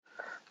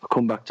I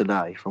come back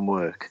today from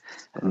work,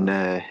 and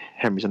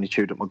Henry's only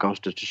chewed up my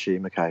Ghost of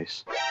Tsushima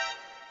case.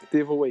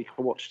 The other week,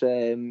 I watched.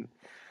 I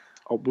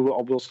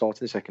will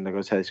start in a second. I'm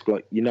going to tell you,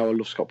 like, you know, I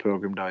love Scott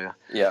Pilgrim, don't you?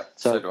 Yeah.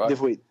 So do I. The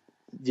other week,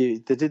 they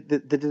did.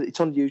 It's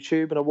on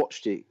YouTube, and I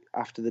watched it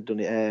after they'd done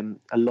it.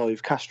 A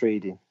live cast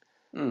reading.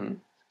 Mm.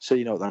 So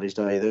you know what that is,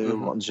 don't you? They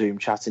were on Zoom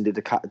chatting,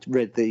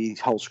 read the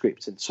whole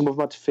script, and some of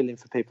them had to fill in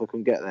for people who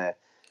couldn't get there.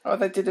 Oh,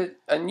 they did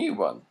a new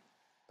one.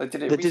 They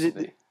did it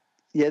recently.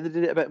 They did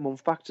it about a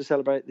month back to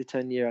celebrate the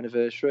 10-year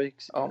anniversary.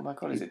 Oh my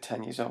God, is it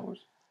 10 years old?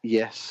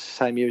 Yes,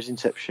 same year as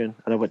Inception,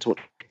 and I went to watch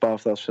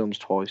both those films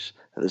twice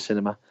at the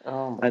cinema.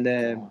 Oh my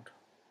God.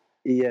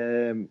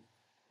 They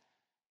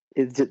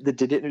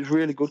did it, and it was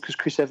really good because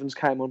Chris Evans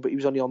came on, but he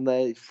was only on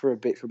there for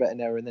about an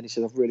hour, and then he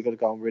said, "I've really got to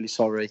go. I'm really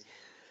sorry,"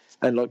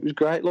 and like it was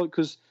great, like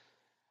because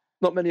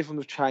not many of them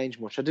have changed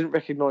much. I didn't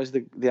recognise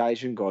the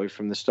Asian guy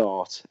from the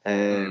start,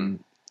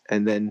 and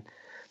then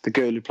the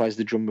girl who plays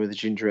the drummer with the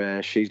ginger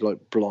hair, she's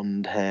like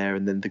blonde hair,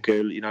 and then the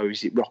girl, you know,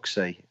 is it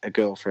Roxy, a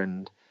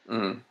girlfriend?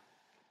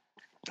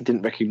 I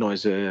didn't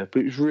recognise her, but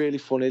it was really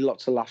funny,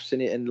 lots of laughs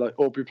in it, and like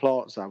Aubrey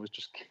Plaza was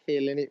just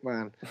killing it,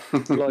 man.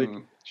 Like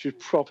she was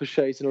proper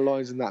shading the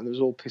lines and that, and they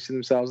was all pissing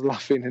themselves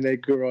laughing, and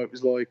Edgar Wright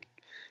was like,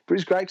 but it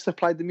was great because they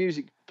played the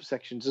music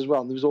sections as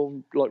well, and there was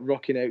all like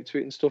rocking out to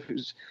it and stuff. It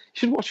was, you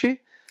should watch it.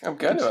 I'm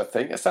going to, I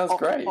think. It sounds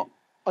great.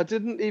 I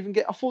didn't even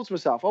I thought to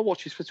myself, I'll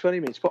watch this for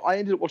 20 minutes, but I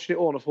ended up watching it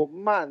all, and I thought,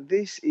 man,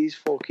 this is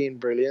fucking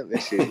brilliant.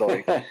 This is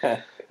like,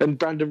 and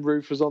Brandon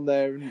Routh was on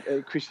there,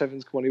 and Chris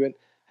Evans come on, he went,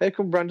 how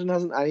come Brandon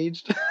hasn't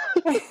aged?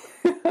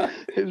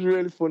 It was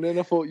really funny, and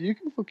I thought, you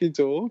can fucking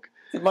talk.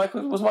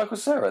 Was Michael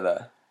Cera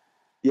there?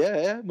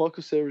 Yeah,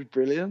 Michael Cera's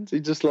brilliant.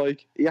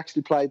 He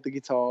actually played the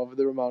guitar for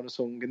the Ramona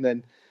song, and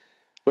then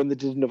when they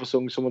did another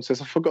song, someone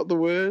says, I forgot the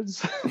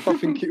words. I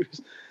think it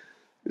was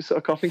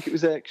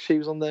she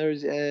was on there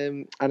as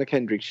Anna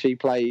Kendrick. She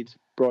played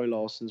Bry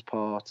Larson's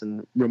part,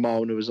 and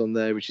Ramona was on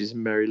there, which is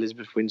Mary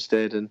Elizabeth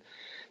Winstead, and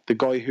the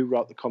guy who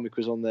wrote the comic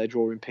was on there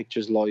drawing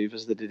pictures live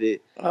as they did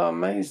it. Oh,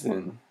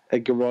 amazing.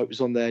 Edgar Wright was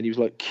on there, and he was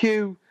like,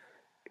 cue,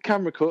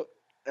 camera cut,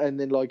 and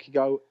then like you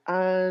go,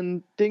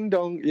 and ding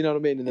dong, you know what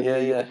I mean? And then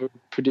the other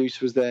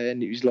producer was there,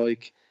 and it was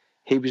like,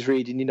 he was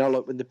reading, you know,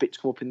 like when the bits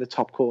come up in the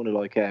top corner,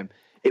 like,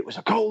 it was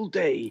a cold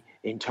day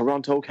in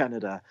Toronto,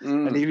 Canada.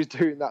 And he was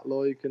doing that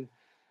like, and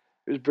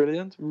it was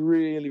brilliant.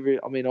 Really,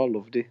 really, I mean, I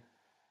loved it.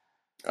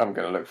 I'm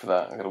going to look for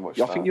that. I'm going to watch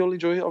that. I think you'll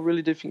enjoy it. I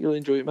really do think you'll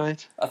enjoy it,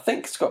 mate. I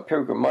think Scott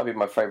Pilgrim might be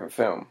my favourite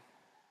film.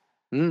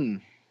 I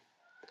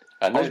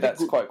know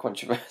that's quite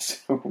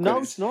controversial. No,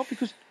 it's not,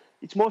 because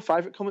it's my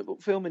favourite comic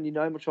book film, and you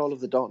know how much I love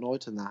The Dark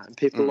Knight and that. And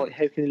people are like,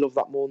 how can you love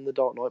that more than The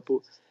Dark Knight?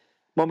 But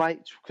my mate,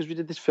 because we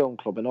did this film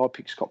club, and I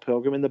picked Scott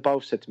Pilgrim, and they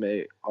both said to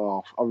me,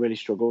 oh, I really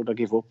struggled. I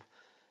give up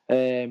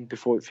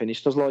before it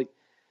finished. I was like,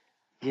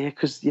 yeah,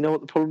 because you know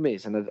what the problem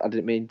is, and I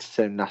didn't mean to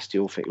sound nasty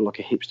or think like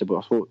a hipster, but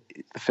I thought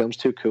the film's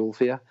too cool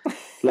for you.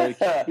 Like,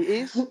 it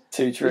is.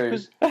 Too true.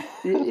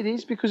 It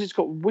is, because it's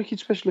got wicked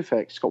special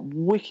effects, it's got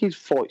wicked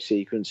fight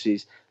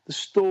sequences, the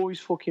story's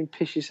fucking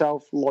piss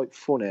yourself like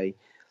funny,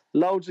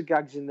 loads of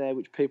gags in there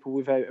which people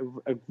without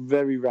a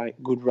very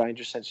good range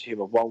of sense of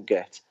humour won't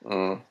get.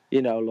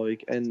 You know,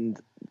 like, and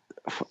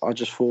I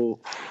just thought,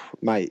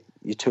 mate,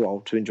 you're too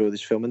old to enjoy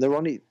this film, and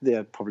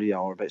they probably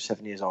are about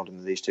 7 years older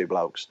than these two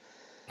blokes.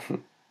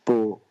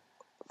 But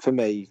for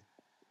me,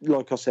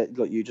 like I said,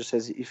 like you just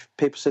says, if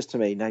people says to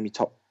me, name your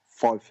top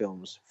 5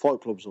 films,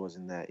 Fight Club's always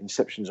in there,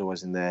 Inception's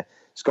always in there,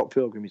 Scott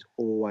Pilgrim is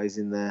always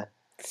in there.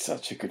 It's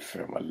such a good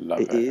film. I love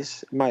it. It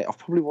is, mate. I've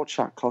probably watched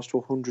that close to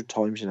 100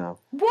 times, you know.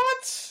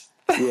 What?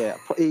 Yeah,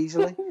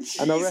 easily.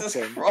 Jesus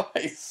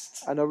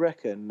Christ. And I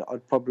reckon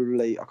I'd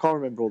probably, I can't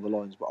remember all the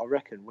lines, but I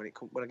reckon when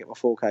I get my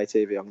 4K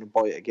TV, I'm going to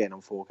buy it again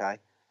on 4K.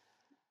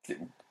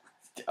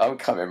 I'm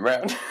coming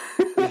round.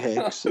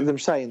 Yeah, they're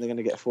saying they're going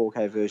to get a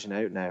 4K version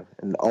out now,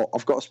 and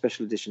I've got a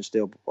special edition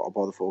still, but I'll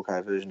buy the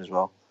 4K version as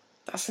well.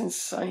 That's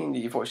insane that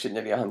you've watched it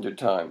nearly 100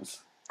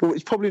 times. Well,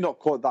 it's probably not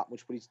quite that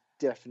much, but it's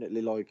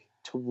definitely like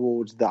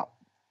towards the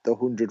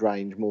 100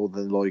 range more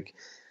than like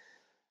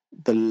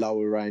the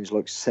lower range,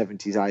 like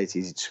 70s,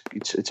 80s.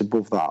 It's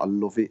above that. I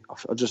love it.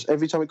 I just,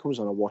 every time it comes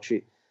on, I watch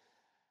it.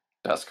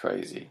 That's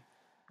crazy.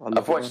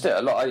 I've watched it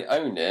a lot. I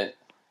own it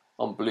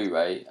on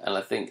Blu-ray, and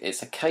I think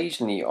it's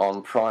occasionally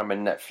on Prime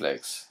and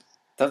Netflix.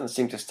 Doesn't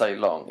seem to stay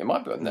long. It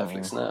might be on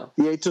Netflix now.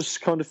 Yeah, it does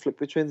kind of flip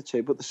between the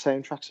two, but the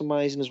soundtrack's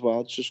amazing as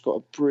well. It's just got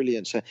a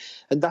brilliant sound.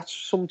 And that's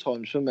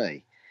sometimes for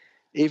me,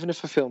 even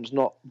if a film's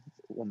not...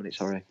 1 minute,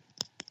 sorry.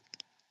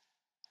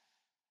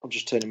 I'm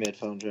just turning my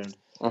headphones around.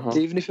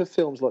 Even if a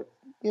film's like,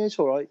 yeah, it's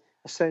all right,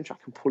 a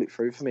soundtrack can pull it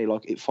through for me,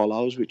 like It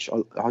Follows, which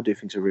I do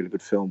think is a really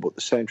good film, but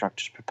the soundtrack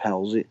just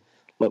propels it,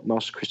 like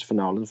most Christopher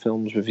Nolan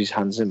films with his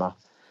Hans Zimmer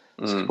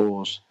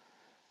scores.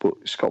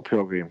 But Scott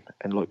Pilgrim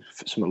and like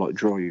something like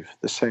Drive,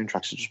 the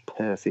soundtracks are just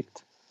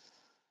perfect.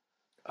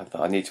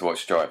 I need to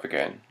watch Drive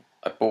again.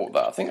 I bought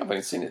that. I think I've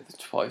only seen it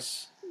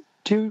twice.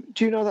 Do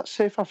you know that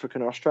South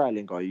African or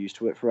Australian guy who used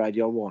to work for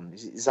Radio 1?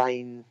 Is it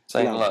Zane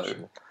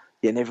Lowe?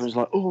 Yeah, and everyone's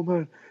like, oh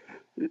man,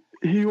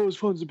 he always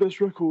finds the best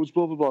records,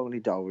 blah blah blah. And he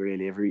don't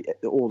really.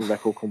 All the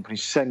record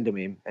companies send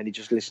him, and he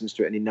just listens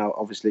to it, and he now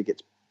obviously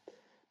gets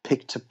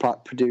picked to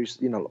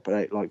produce,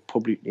 like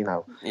public,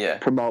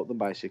 promote them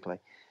basically.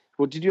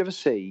 Well, did you ever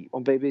see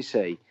on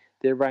BBC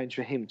they arranged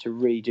for him to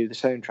redo the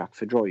soundtrack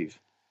for Drive?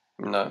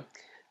 No,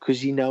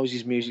 because he knows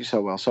his music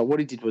so well. So what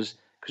he did was,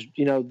 because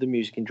the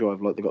music in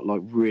Drive, like they got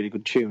like really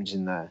good tunes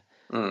in there,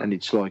 and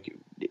it's like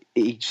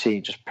each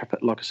scene just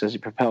like I says,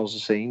 it propels the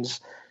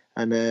scenes,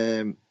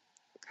 and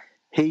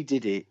he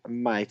did it,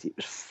 and mate, it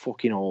was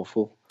fucking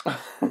awful. I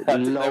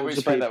didn't know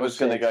which way that was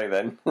going to go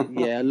then.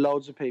 Yeah,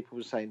 loads of people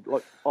were saying,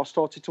 like, I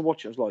started to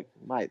watch it, I was like,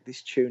 mate,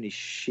 this tune is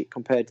shit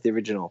compared to the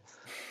original.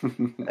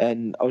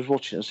 And I was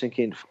watching it, I was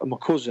thinking, my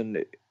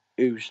cousin,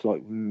 who's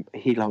like,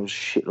 he loves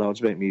shitloads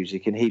about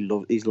music, and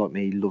he's like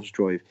me, he loves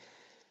Drive.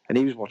 And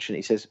he was watching it,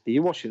 he says, are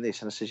you watching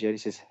this? And I says, yeah. And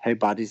he says, how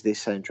bad is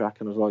this soundtrack?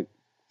 And I was like,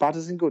 bad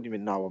as in good? He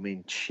went, no, I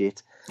mean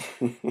shit.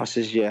 I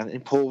says, yeah.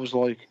 And Paul was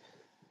like,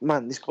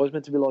 man, this guy's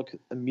meant to be like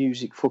a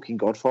music fucking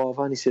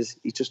godfather. And he says,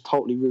 he just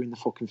totally ruined the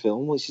fucking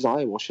film. Well, he says, I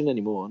ain't watching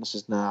anymore. And I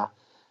says, nah,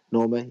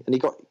 no, mate. And he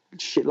got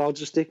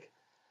shitloads of stick.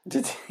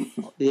 Did he?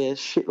 Yeah,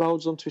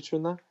 shitloads on Twitter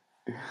and that.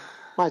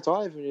 Mate,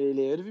 I haven't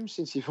really heard of him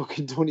since he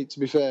fucking done it, to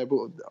be fair.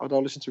 But I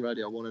don't listen to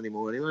Radio 1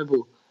 anymore anyway.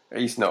 But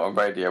he's not on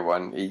Radio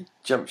 1. He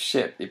jumped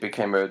ship. He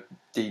became a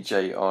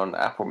DJ on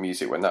Apple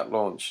Music when that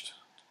launched.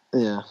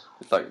 Yeah.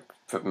 Like,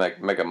 for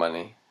mega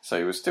money. So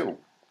he was still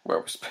well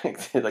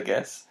respected, I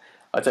guess.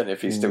 I don't know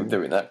if he's still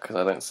doing that because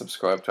I don't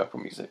subscribe to Apple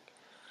Music.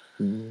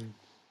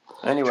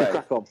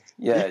 Anyway,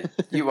 yeah,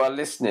 you are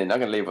listening. I'm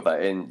going to leave all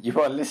that in.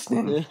 You are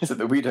listening to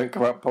the We Don't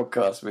Come Up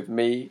podcast with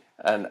me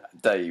and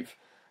Dave.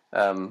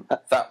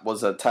 That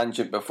was a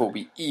tangent before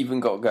we even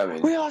got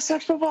going. We are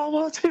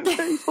sexual two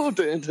people.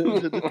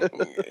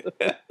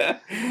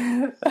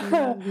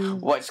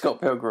 White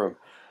Scott Pilgrim.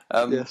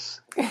 Yes.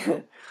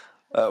 We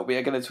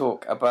are going to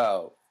talk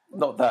about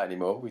not that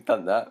anymore. We've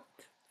done that.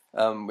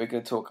 We're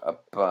going to talk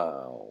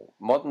about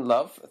Modern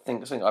Love,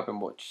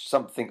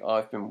 something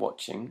I've been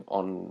watching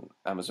on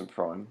Amazon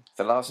Prime.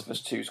 The Last of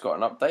Us 2's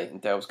got an update, and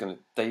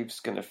Dave's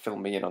going to fill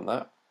me in on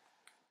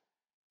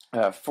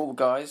that. Fall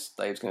Guys,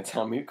 Dave's going to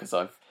tell me because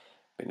I've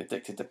been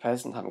addicted to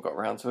PES and haven't got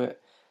around to it.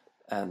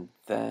 And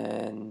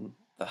then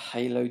the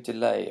Halo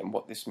delay and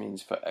what this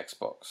means for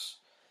Xbox.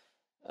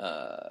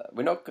 I hope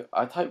we're not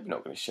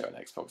going to share an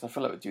Xbox. I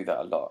feel like we do that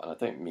a lot, and I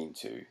don't mean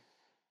to.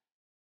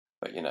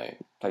 But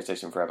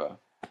PlayStation forever.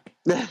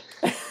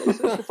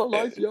 For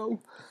life, yo.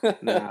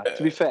 Nah,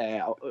 to be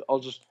fair, I'll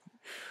just.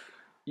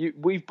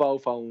 We've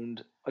both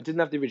owned. I didn't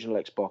have the original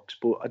Xbox,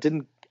 but I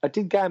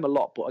did game a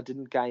lot, but I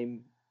didn't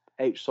game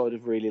outside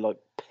of really like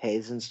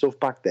PES and stuff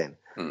back then,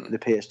 in the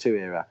PS2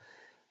 era.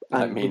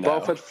 And we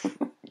both had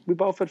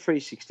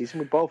 360s,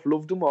 and we both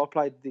loved them. I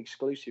played the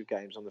exclusive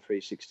games on the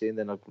 360, and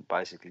then I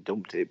basically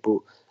dumped it. But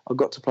I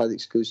got to play the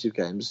exclusive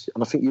games,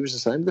 and I think you was the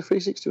same with the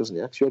 360, wasn't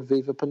you? Actually, you had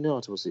Viva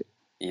Pinata, was it?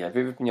 Yeah,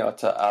 Viva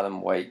Pinata, Alan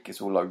Wake is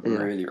all I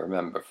really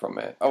remember from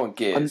it. Oh, and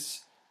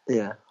Gears.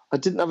 I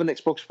didn't have an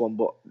Xbox One,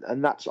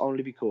 and that's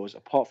only because,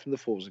 apart from the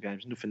Forza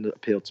games, nothing that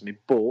appealed to me.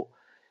 But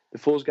the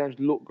Forza games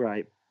look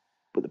great,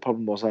 but the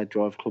problem was I had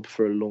Drive Club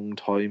for a long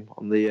time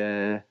on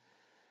the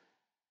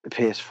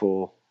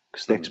PS4,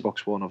 because the Xbox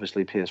One,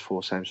 obviously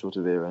PS4, same sort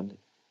of era, and it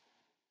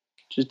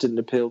just didn't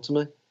appeal to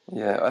me.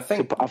 Yeah, I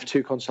think I have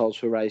two consoles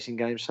for racing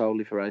games,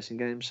 solely for racing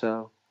games.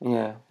 So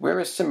yeah, we're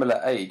a similar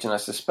age, and I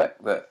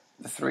suspect that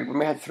when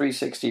we had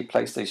 360,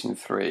 PlayStation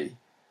 3,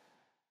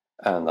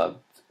 and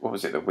what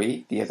was it, the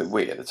Wii? Yeah, the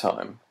Wii at the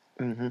time.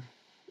 Mm-hmm.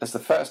 That's the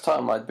first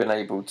time I'd been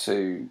able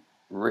to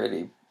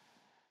really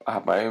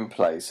have my own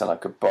place, and I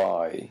could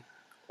buy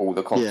all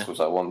the consoles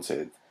I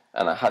wanted,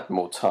 and I had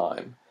more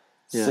time.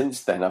 Yeah.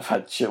 Since then, I've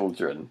had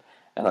children,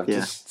 and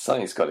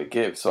something's got to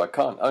give, so I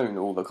can't own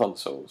all the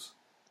consoles.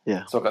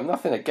 Yeah. So I've got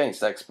nothing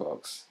against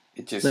Xbox.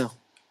 It just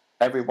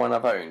every one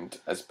I've owned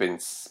has been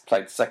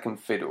played second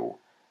fiddle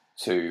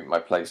to my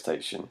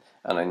PlayStation,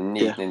 and I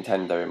need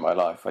Nintendo in my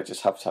life. I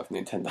just have to have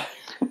Nintendo.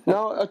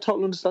 No, I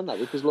totally understand that,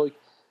 because like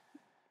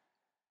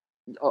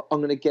I'm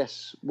going to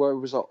guess where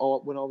was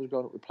when I was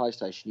growing up with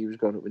PlayStation, you was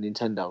growing up with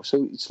Nintendo.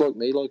 So it's like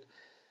me, like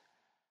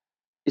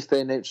if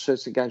they announce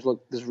certain games, like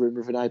there's a rumour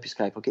of an Ape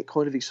Escape, I get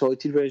kind of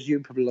excited, whereas you're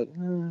probably like,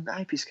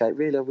 Ape Escape,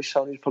 really? I wish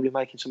Sony was probably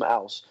making something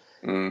else.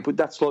 But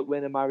that's like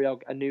when a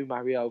new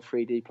Mario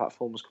 3D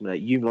platform was coming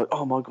out. You're like,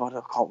 oh my god, I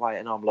can't wait.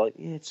 And I'm like,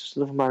 yeah, it's just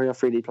another Mario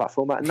 3D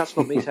platform. And that's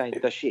not me saying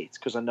they're shit,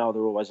 because I know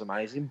they're always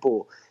amazing,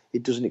 but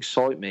it doesn't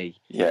excite me.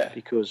 Yeah.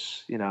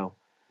 Because,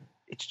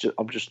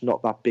 I'm just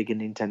not that big a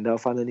Nintendo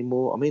fan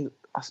anymore. I mean,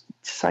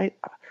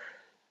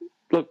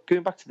 look,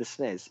 going back to the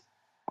SNES,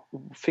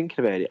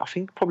 thinking about it, I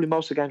think probably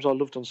most of the games I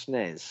loved on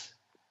SNES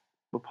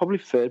were probably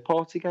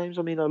third-party games.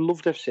 I mean, I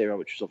loved F-Zero,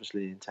 which was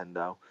obviously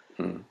Nintendo.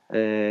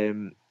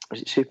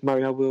 Was it Super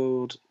Mario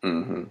World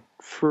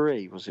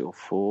 3, was it, or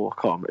 4?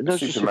 I can't remember. No,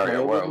 Super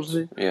Mario World,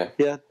 wasn't it?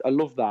 Yeah, I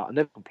love that. I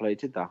never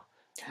completed that.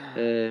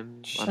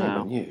 Shame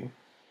on you.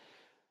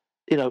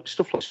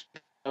 Stuff like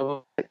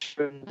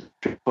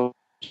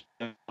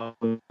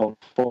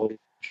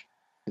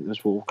think there was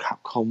all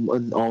Capcom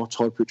and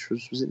R-Type, which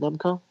was it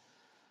Namco?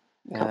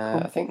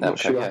 I think Not Namco,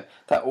 sure. yeah.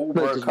 That all No, it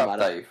broke doesn't up,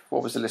 matter. Dave.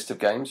 What was the list of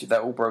games?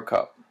 That all broke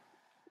up.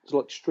 It was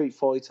like Street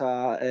Fighter,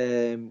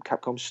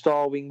 Capcom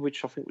Starwing,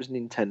 which I think was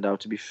Nintendo,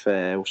 to be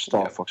fair, or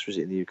Star Fox was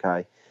it in the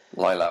UK?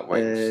 Lilac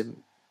Wings.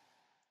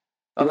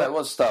 That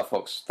was Star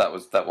Fox.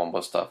 That one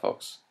was Star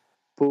Fox.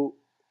 But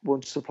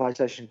once the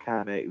PlayStation came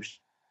out, it was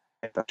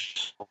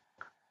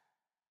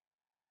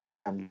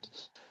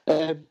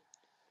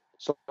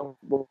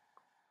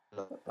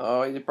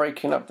Oh, you're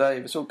breaking up,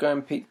 Dave. It's all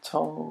going Pete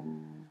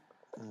Tom.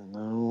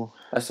 No.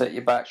 I set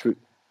you back. Can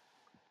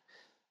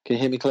you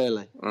hear me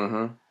clearly?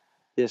 Mm-hmm.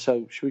 Yeah,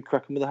 so should we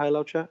crack on with the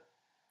Halo chat?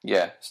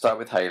 Yeah, start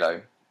with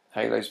Halo.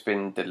 Halo's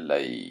been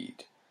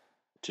delayed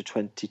to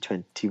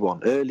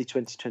 2021, early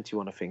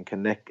 2021, I think,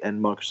 and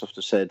Microsoft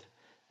have said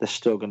they're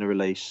still going to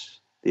release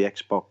the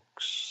Xbox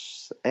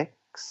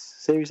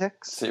Series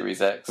X,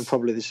 and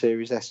probably the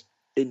Series S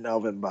in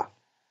November.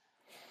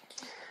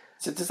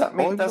 So does that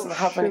mean it doesn't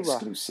have an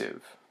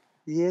exclusive?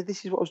 Yeah,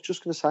 this is what I was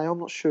just going to say. I'm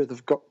not sure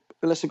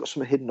unless they've got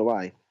something hidden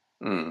away.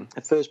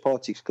 A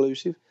first-party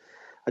exclusive.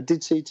 I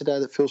did see today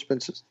that Phil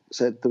Spencer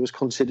said they was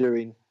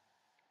considering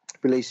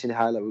releasing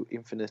Halo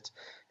Infinite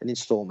in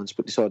installments,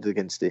 but decided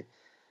against it.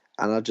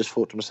 And I just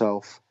thought to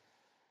myself,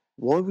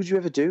 why would you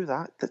ever do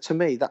that? That to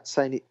me, that's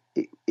saying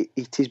it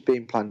is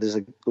being planned as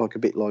a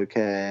bit like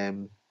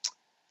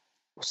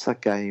what's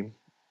that game,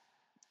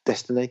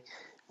 Destiny,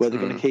 where they're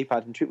going to keep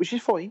adding to it, which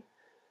is fine.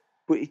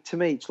 But to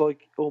me, it's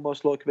like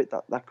almost like a bit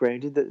that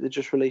Grounded that they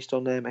just released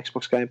on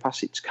Xbox Game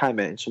Pass. It came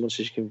out and someone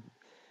says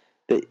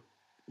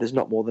there's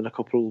not more than a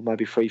couple,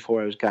 maybe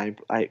 3-4 hours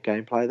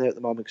gameplay there at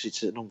the moment because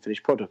it's an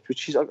unfinished product,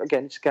 which is,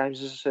 again, it's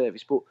games as a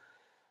service. But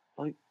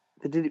like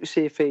they did it with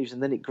Sea of Thieves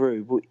and then it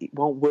grew, but it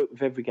won't work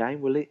with every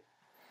game, will it?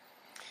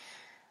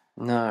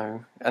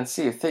 No, and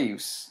Sea of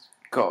Thieves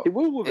got it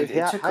will work with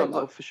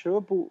Halo for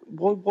sure. But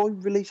why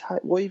release?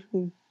 Why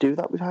even do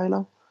that with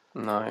Halo?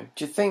 No,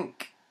 do you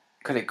think?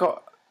 Because it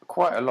got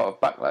quite a lot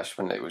of backlash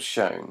when it was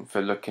shown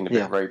for looking a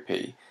bit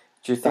ropey.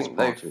 Do you think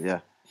they've?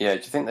 Do you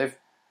think they've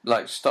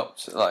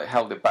stopped,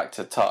 held it back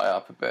to tie it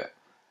up a bit?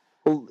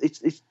 Well,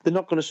 they're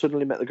not going to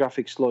suddenly make the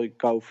graphics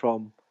go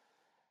from,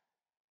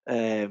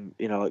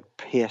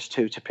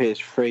 PS2 to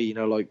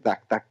PS3.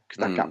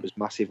 That gap was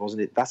massive,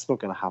 wasn't it? That's not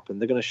going to happen.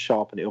 They're going to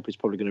sharpen it up. It's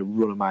probably going to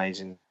run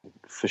amazing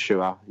for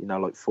sure.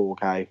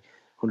 4K,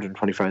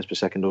 120 frames per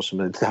second or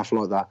something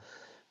like that.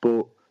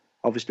 But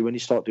obviously, when you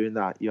start doing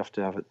that, you have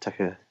to take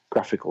a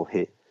graphical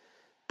hit.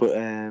 But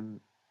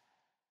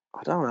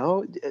I don't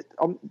know.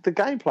 The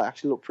gameplay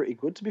actually looked pretty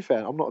good, to be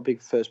fair. I'm not a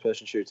big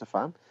first-person shooter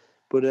fan,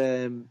 but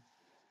I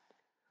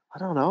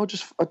don't know.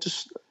 I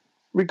just,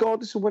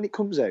 regardless of when it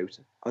comes out,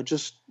 I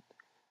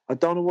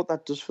don't know what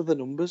that does for the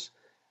numbers.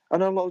 I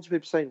know loads of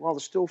people saying, well,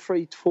 there's still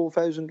 3,000 to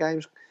 4,000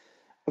 games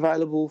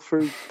available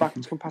through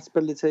backwards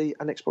compatibility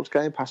and Xbox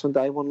Game Pass on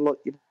day one. But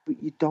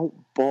you don't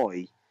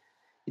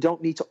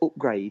need to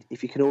upgrade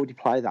if you can already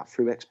play that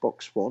through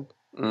Xbox One.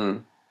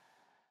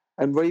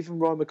 And even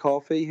Ryan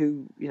McCarthy,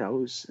 who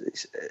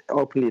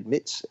openly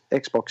admits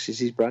Xbox is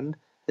his brand,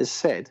 has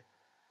said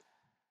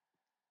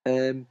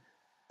there's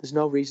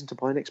no reason to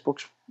buy an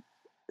Xbox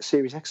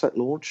Series X at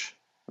launch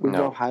with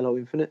no Halo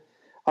Infinite.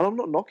 And I'm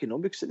not knocking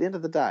them because at the end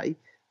of the day,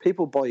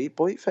 people buy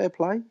it fair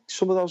play.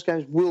 Some of those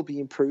games will be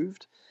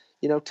improved.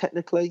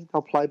 Technically,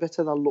 they'll play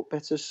better, they'll look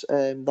better,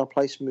 they'll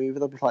play smoother,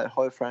 they'll play at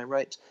higher frame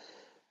rates.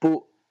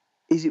 But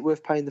is it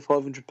worth paying the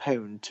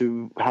 £500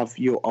 to have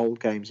your old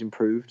games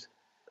improved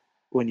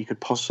when you could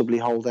possibly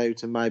hold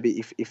out and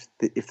maybe if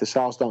the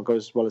sales don't go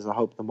as well as I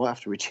hope, they might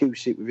have to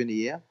reduce it within a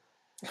year?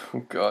 Oh,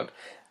 God.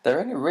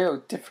 They're in a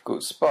real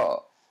difficult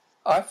spot.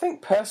 I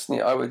think,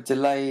 personally, I would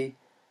delay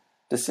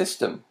the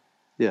system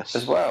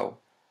as well.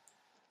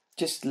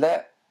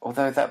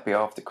 Although that'd be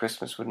after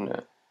Christmas, wouldn't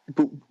it?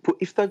 But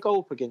if they go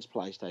up against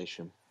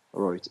PlayStation,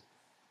 right,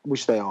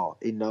 which they are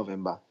in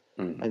November,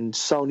 and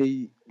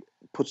Sony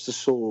puts the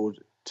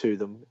sword to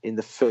them in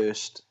the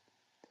first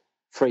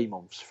 3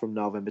 months from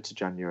November to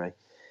January,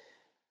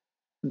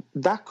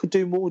 that could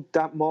do more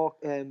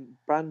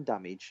brand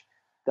damage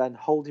than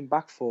holding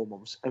back 4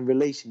 months and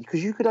releasing,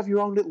 because you could have your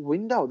own little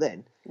window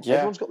then. Yeah.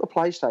 Everyone's got the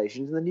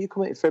PlayStations, and then you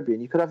come out in February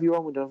and you could have your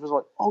own window. And it was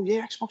like, oh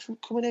yeah, Xbox is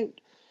coming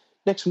out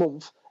next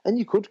month, and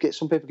you could get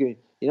some people going,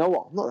 you know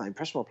what, I'm not that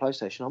impressed with my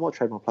PlayStation, I might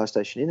trade my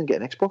PlayStation in and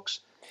get an Xbox.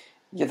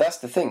 Yeah, that's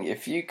the thing.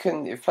 If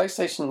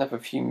PlayStation have a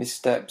few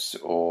missteps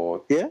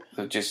or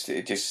just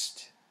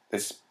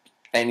there's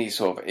any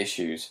sort of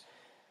issues,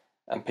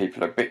 and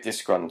people are a bit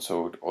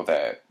disgruntled, or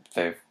they've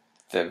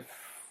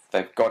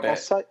got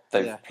it,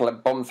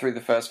 they've bombed through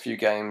the first few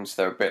games,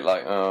 they're a bit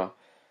like,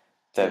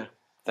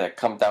 they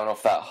come down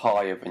off that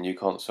high of a new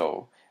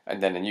console,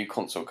 and then a new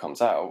console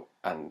comes out,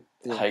 and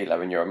Halo,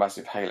 and you're a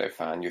massive Halo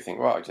fan, you think,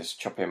 right, I'll just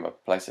chop in my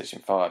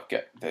PlayStation 5,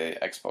 get the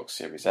Xbox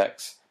Series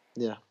X,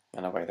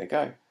 and away they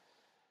go.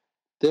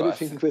 The other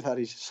thing with that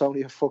is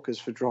Sony are fuckers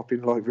for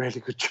dropping really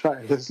good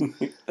trailers.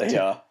 They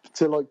are.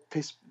 To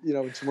piss,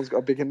 when someone's got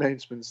a big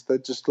announcements, they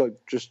just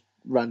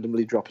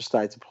randomly drop a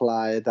state to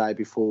play a day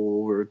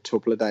before or a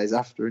couple of days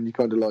after, and you're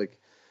kind of like,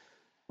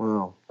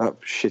 well, that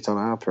shit on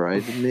our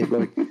parade, isn't it?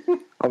 Like,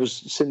 I was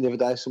seeing the other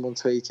day, someone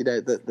tweeted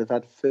out that they've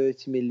had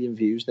 30 million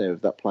views now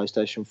of that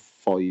PlayStation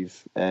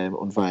 5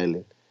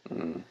 unveiling.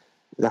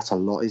 That's a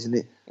lot, isn't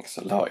it? It's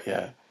a lot,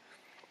 yeah.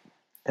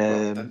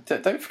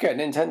 Don't forget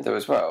Nintendo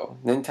as well.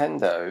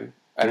 Nintendo,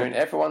 I mean,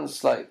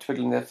 everyone's like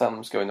twiddling their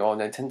thumbs, going, "Oh,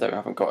 Nintendo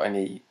haven't got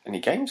any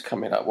games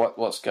coming up.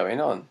 What's going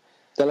on?"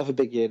 They'll have a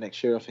big year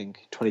next year, I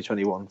think.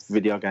 2021,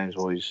 video games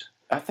wise.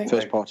 I think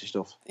first party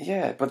stuff.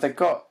 Yeah, but they've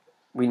got.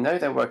 We know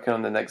they're working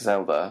on the next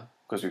Zelda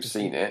because we've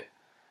seen it.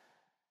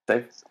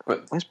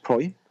 Where's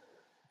Prime?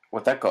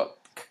 Well, that got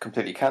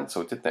completely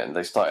cancelled, didn't it? And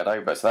they started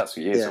over, so that's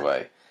years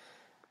away.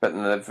 But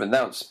then they've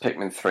announced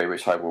Pikmin 3,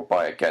 which I will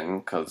buy again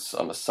because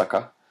I'm a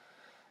sucker.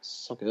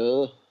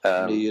 Sucker.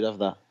 I knew you'd have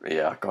that.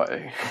 Yeah, I got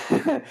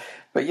to.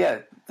 But yeah,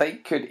 they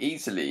could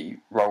easily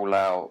roll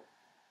out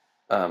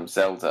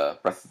Zelda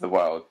Breath of the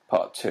Wild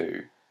Part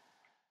 2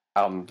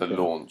 on the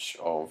launch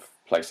of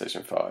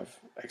PlayStation 5,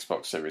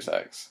 Xbox Series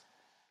X.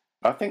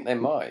 I think they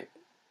might.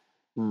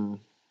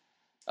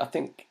 I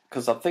think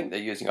they're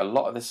using a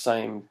lot of the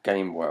same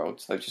game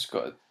worlds. They've just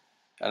got,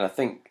 and I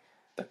think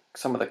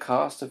some of the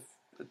cast have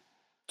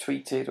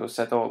tweeted or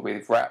said, "Oh,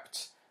 we've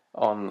wrapped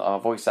on our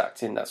voice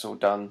acting. That's all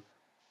done."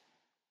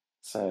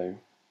 So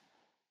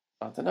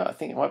I don't know. I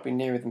think it might be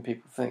nearer than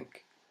people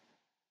think.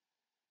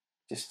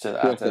 Just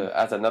to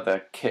add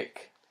another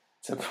kick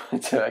to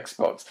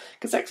Xbox,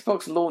 because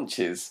Xbox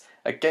launches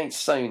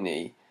against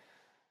Sony.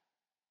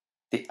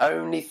 The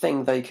only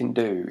thing they can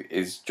do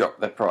is drop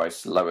their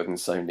price lower than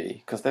Sony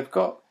because they've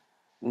got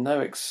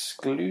no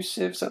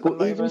exclusives at the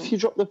moment. Even if you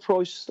drop the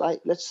price,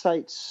 like let's say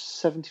it's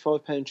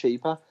 £75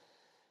 cheaper,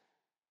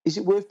 is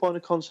it worth buying a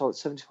console at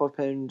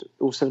 £75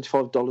 or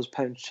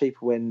 $75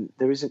 cheaper when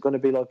there isn't going to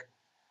be like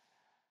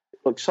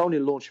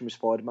Sony launching with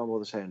Spider-Man by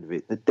the sound of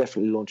it? They're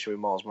definitely launching with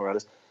Miles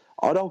Morales.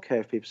 I don't care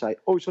if people say,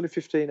 "Oh, it's only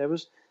 15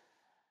 hours."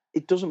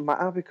 It doesn't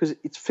matter because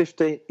it's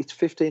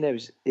 15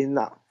 hours in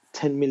that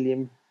 10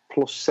 million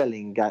plus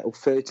selling game or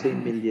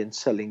 13 million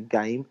selling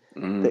game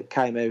that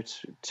came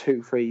out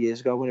 2-3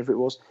 years ago, whenever it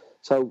was.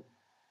 So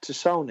to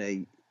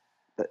Sony,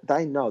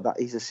 they know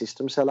that he's a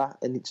system seller,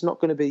 and it's not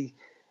going to be.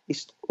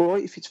 It's all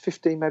right if it's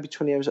 15, maybe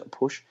 20 hours at a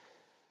push.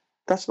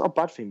 That's not a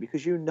bad thing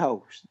because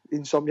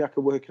Insomniac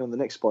are working on the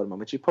next Spider-Man,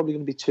 which is probably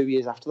going to be 2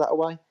 years after that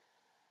away.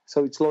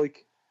 So it's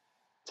like,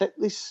 take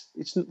this.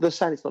 They're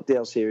saying it's not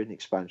DLC or an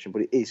expansion,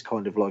 but it is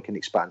kind of like an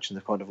expansion.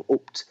 They've kind of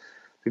upped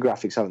the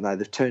graphics, haven't they?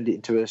 They've turned it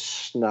into a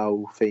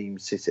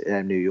snow-themed city,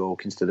 New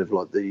York, instead of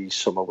like the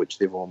summer, which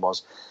the other one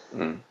was.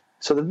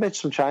 So they've made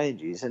some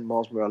changes, and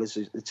Miles Morales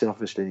it's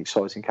obviously an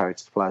exciting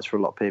character to play for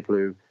a lot of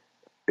people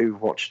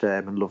who've watched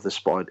and love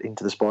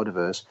Into the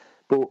Spider-Verse.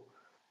 But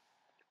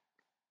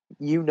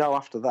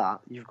after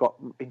that, you've got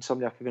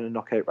Insomniac are going to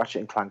knock out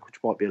Ratchet and Clank,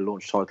 which might be a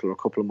launch title, or a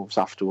couple of months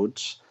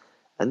afterwards,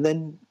 and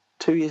then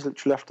 2 years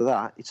literally after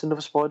that, it's another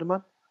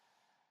Spider-Man.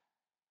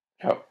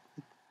 Oh,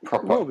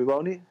 proper. It will be,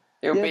 won't it?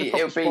 It'll be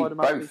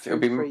both. It'll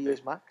be 3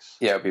 years max.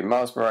 Yeah, it'll be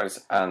Miles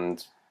Morales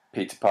and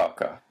Peter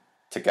Parker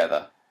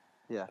together.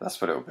 Yeah, that's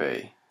what it'll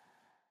be.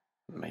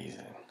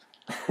 Amazing.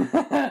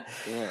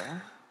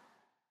 Yeah.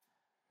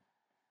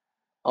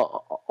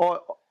 Don't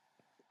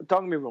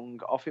get me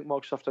wrong. I think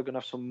Microsoft are going to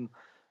have some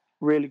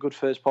really good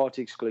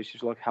first-party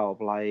exclusives like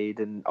Hellblade,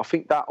 and I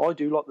think that I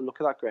do like the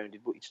look of that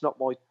Grounded, but it's not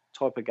my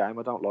type of game.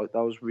 I don't like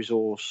those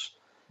resource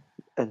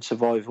and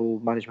survival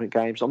management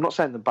games. I'm not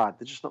saying they're bad;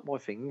 they're just not my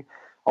thing.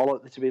 I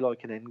like it to be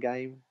like an end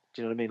game.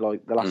 Do you know what I mean?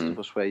 Like The Last of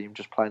Us, where you're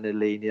just playing a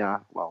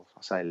linear. Well,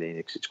 I say linear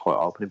because it's quite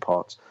open in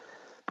parts.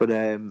 But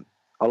I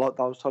like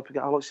those type of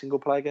games. I like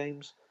single-player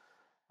games.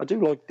 I do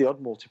like the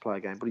odd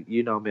multiplayer game, but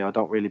you know me, I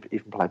don't really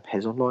even play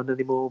PES Online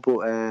anymore.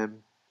 But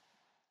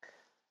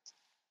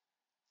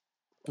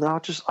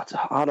no,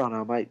 I don't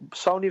know, mate.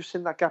 Sony have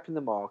seen that gap in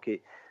the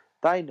market.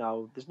 They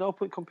know there's no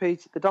point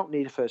competing. They don't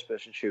need a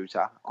first-person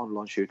shooter,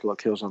 online shooter like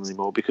Killzone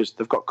anymore because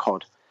they've got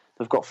COD,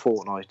 they've got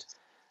Fortnite.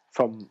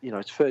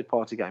 It's a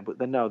third-party game, but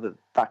they know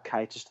that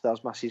caters to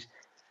those masses.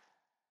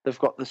 They've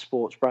got the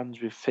sports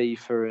brands with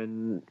FIFA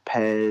and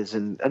PES,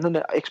 and then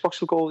Xbox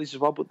have got all these as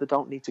well, but they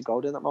don't need to go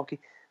down that market.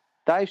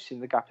 They've seen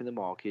the gap in the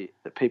market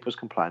that people's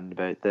complaining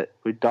about, that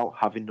we don't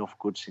have enough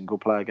good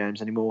single-player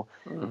games anymore.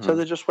 So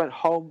they just went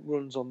home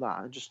runs on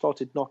that and just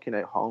started knocking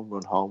out home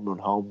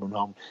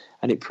run.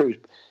 And it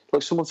proved,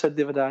 like someone said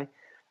the other day,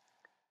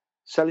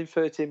 selling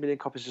 13 million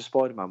copies of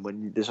Spider-Man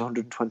when there's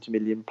 112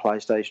 million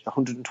PlayStation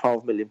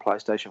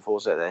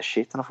 4s out there,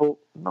 shit. And I thought,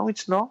 no,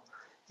 it's not.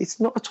 It's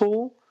not at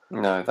all.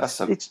 No, that's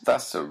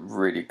a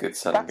really good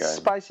selling game. That's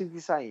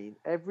basically saying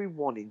every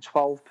 1 in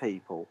 12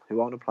 people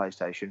who own a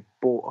PlayStation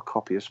bought a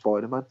copy of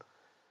Spider-Man.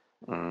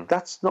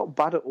 That's not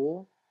bad at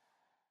all.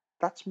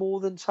 That's more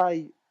than,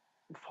 say,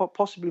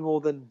 possibly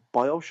more than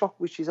BioShock,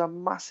 which is a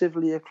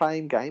massively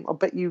acclaimed game. I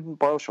bet you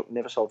BioShock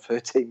never sold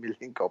 13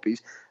 million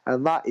copies,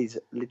 and that is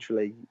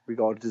literally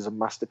regarded as a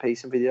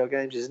masterpiece in video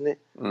games, isn't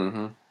it?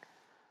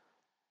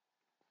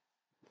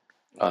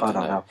 I I don't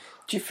don't know. know.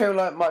 Do you feel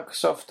like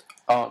Microsoft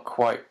aren't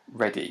quite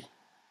ready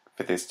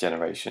for this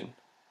generation?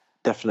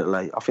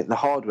 Definitely. I think the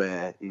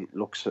hardware, it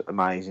looks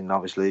amazing.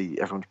 Obviously,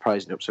 everyone's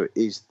praising it up, so it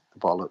is the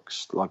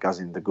bollocks, like as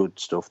in the good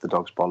stuff, the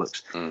dog's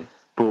bollocks. Mm.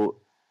 But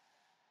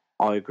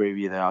I agree with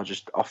you there. I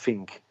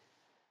think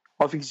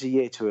it's a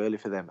year too early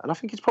for them, and I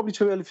think it's probably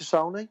too early for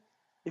Sony,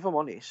 if I'm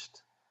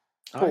honest.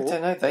 I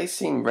don't know. They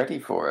seem ready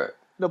for it.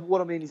 No, but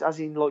what I mean is, as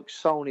in, like,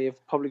 Sony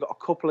have probably got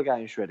a couple of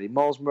games ready.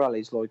 Miles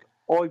Morales, like,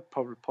 I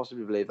probably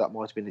possibly believe that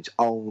might have been its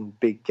own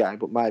big game,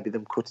 but maybe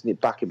them cutting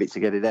it back a bit to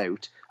get it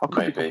out. I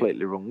could be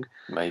completely wrong.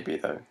 Maybe,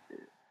 though.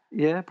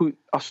 Yeah, but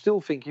I still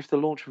think if the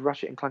launch of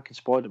Ratchet and Clank and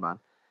Spider-Man,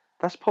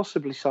 that's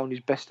possibly Sony's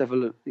best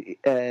ever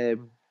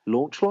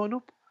launch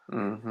lineup.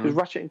 Because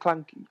Ratchet and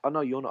Clank, I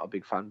know you're not a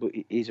big fan, but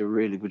it is a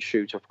really good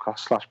shooter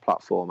slash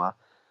platformer.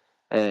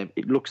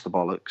 It looks the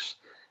bollocks.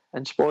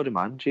 And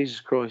Spider-Man,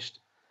 Jesus Christ.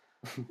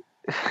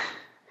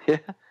 Yeah.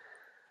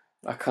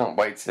 I can't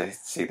wait to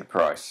see the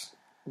price.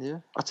 Yeah.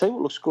 I tell you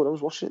what looks good. I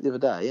was watching it the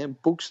other day.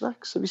 Bug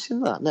Snacks. Have you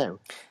seen that now?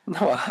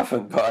 No, I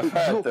haven't, but I've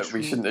heard that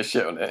we shouldn't have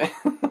shit on it.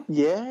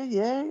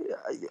 Yeah.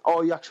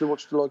 I actually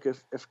watched like a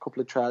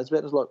couple of trailers of it,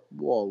 and I was like,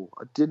 whoa,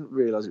 I didn't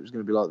realise it was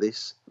going to be like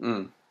this.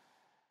 Mm.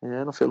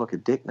 Yeah, and I feel like a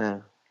dick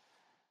now.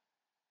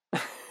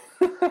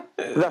 But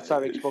that's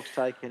our Xbox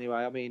take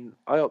anyway. I mean,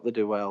 I hope they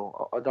do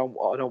well. I don't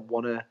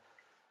want to...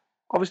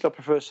 Obviously, I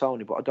prefer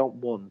Sony, but I don't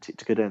want it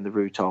to go down the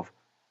route of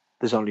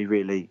there's only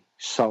really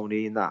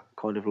Sony in that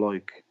kind of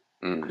like...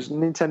 Because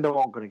Nintendo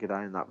aren't going to go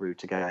down that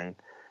route again.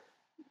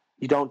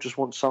 You don't just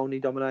want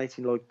Sony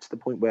dominating like to the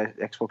point where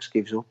Xbox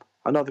gives up.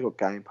 I know they've got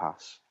Game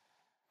Pass.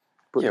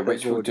 But yeah,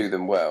 which will do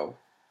them well.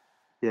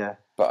 Yeah.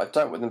 But I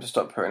don't want them to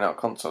stop putting out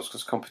consoles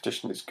because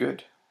competition is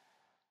good.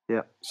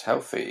 Yeah. It's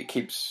healthy. It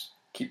keeps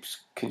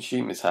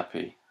consumers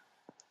happy.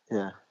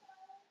 Yeah.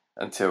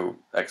 Until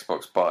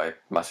Xbox buy a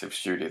massive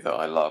studio that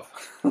I love.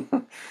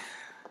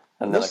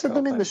 And they said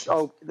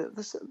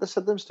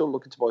them still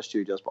looking to buy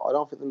studios, but I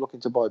don't think they're looking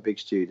to buy big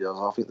studios.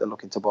 I think they're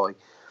looking to buy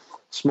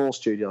small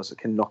studios that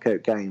can knock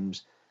out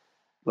games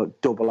like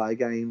AA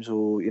games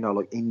or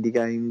like indie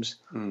games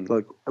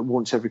like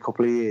once every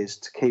couple of years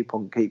to keep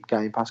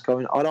Game Pass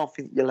going. I don't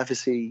think you'll ever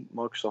see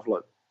Microsoft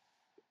like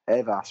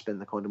ever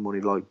spend the kind of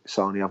money like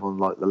Sony have on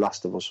like The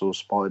Last of Us or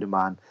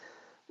Spider-Man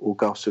or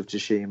Ghost of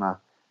Tsushima,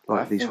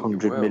 like these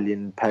 £100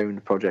 million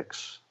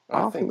projects.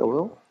 I think they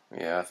will.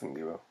 Yeah, I think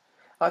they will.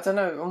 I don't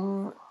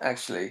know,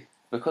 actually,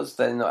 because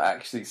they're not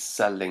actually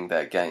selling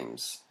their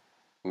games,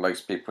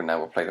 most people now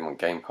will play them on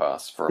Game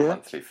Pass for a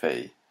monthly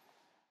fee,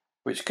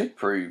 which could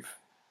prove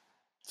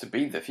to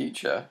be the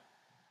future.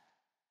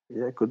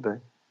 Yeah, it could be.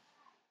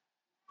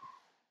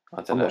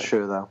 I'm not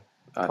sure, though.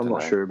 I'm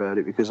not sure about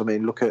it, because, I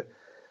mean, look at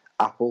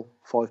Apple,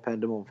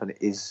 £5 a month, and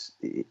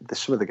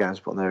some of the games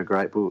put on there are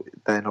great, but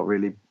they're not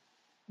really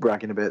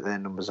bragging about their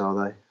numbers, are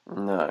they?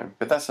 No,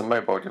 but that's a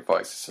mobile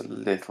device. It's a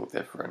little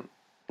different.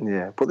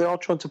 Yeah, but they are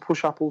trying to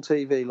push Apple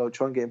TV, like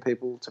trying getting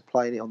people to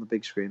play it on the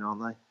big screen,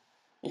 aren't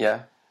they?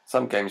 Yeah,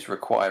 some games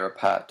require a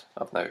pad,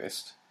 I've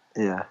noticed.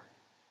 Yeah,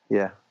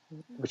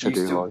 which I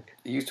do like.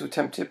 Are you still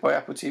tempted by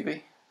Apple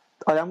TV?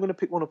 I am going to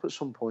pick one up at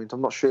some point.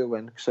 I'm not sure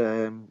when, because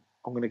I'm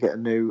going to get a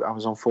new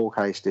Amazon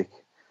 4K stick,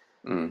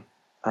 and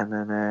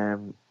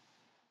then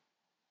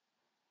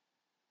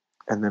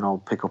I'll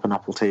pick up an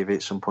Apple TV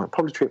at some point.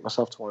 Probably treat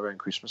myself to one around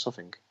Christmas, I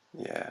think.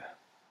 Yeah.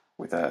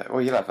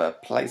 You'll have a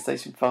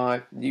PlayStation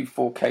 5, new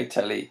 4K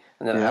telly,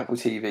 and then an Apple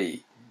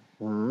TV.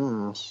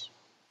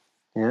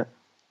 Yeah.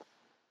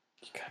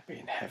 You can't be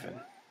in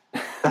heaven.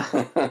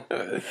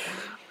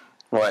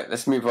 Right,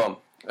 let's move on.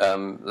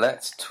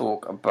 Let's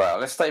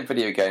stay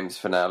video games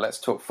for now. Let's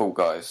talk Fall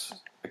Guys,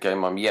 a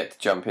game I'm yet to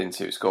jump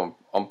into. It's gone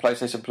on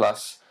PlayStation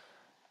Plus.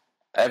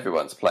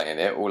 Everyone's playing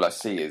it. All I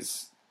see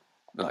is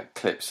like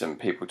clips and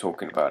people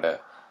talking about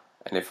it.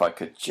 And if I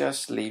could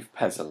just leave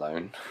Pez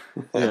alone,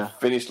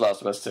 finish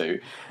Last of Us 2,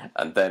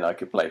 and then I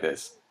could play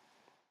this.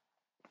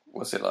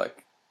 What's it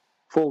like?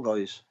 Fall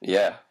Guys.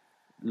 Yeah.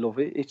 Love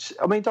it.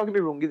 Don't get me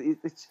wrong,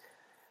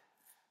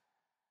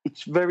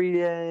 it's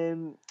very,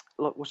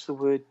 like, what's the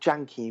word,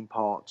 janky in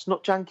parts.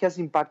 Not janky as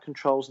in bad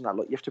controls and that.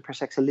 Like, you have to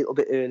press X a little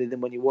bit earlier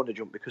than when you want to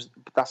jump, because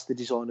that's the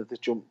design of the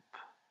jump.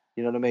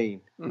 You know what I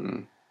mean? Mm-hmm.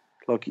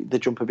 Like, the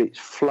jump a bit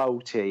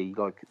floaty,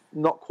 like,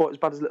 not quite as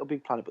bad as Little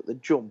Big Planet, but the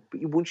jump.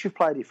 But once you've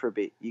played it for a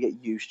bit, you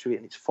get used to it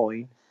and it's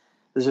fine.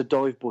 There's a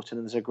dive button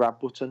and there's a grab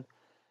button.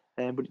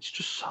 But it's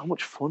just so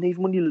much fun,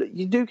 even when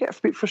you do get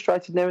a bit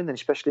frustrated now and then,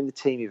 especially in the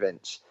team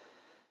events.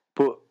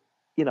 But,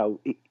 you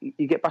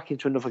get back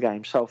into another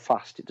game so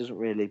fast, it doesn't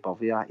really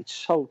bother you. It's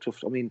so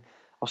tough. I mean,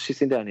 I was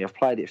sitting down here, I've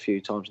played it a few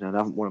times now and I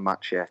haven't won a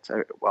match yet.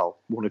 Well,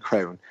 won a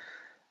crown.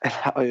 And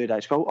I heard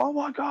Ace go, "Oh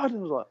my God!" And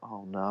I was like,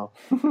 "Oh no!"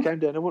 Came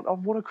down, I've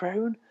won a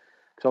crown.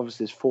 Because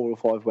obviously there's 4 or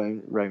 5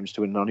 rounds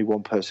to win, and only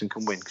one person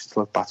can win. Because it's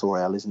like Battle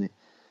Royale, isn't it?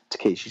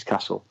 Takeshi's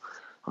Castle.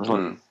 I was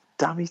like,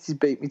 "Damn it, he's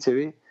beat me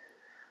to it."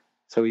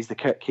 So he's the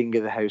king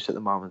of the house at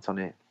the moment on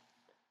it.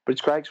 But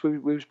it's great because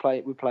we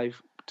play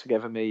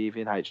together, me,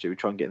 Evie, and HD. We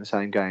try and get in the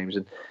same games.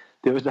 And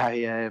the other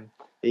day,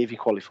 Evie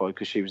qualified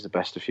because she was the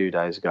best a few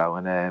days ago,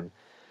 and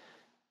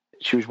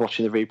she was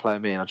watching the replay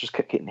of me, and I just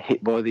kept getting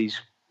hit by these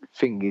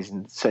thingies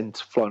and sent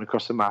flying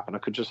across the map, and I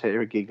could just hear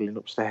her giggling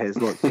upstairs,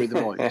 like through the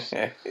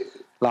mics,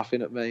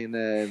 laughing at me, and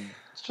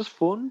it's just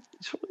fun.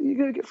 You're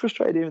going to get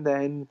frustrated here and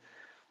then,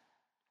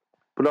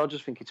 but I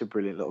just think it's a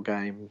brilliant little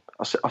game.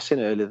 I seen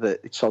earlier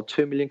that it sold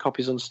 2 million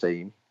copies on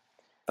Steam.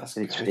 That's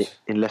good.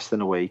 In less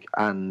than a week,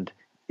 and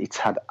it's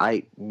had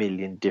 8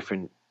 million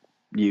different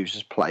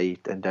users play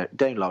it and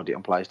download it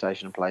on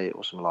PlayStation and play it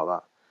or something like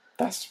that.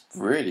 That's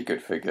really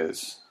good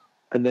figures.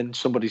 And then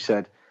somebody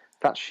said,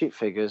 "That's shit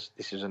figures."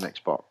 This is an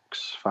Xbox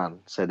fan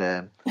said,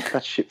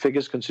 "That's shit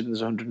figures considering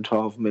there's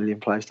 112 million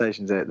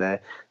PlayStations out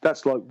there.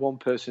 That's like one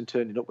person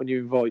turning up when you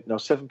invite,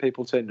 7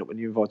 people turning up when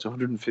you invite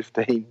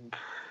 115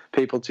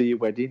 people to your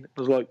wedding."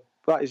 I was like,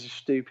 that is a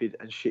stupid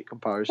and shit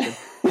comparison.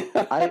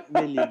 8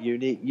 million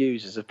unique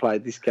users have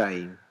played this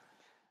game.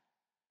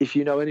 If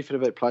you know anything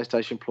about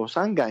PlayStation Plus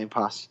and Game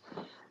Pass,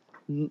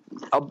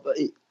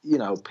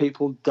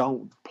 people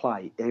don't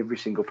play every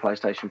single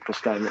PlayStation Plus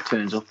game that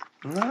turns up.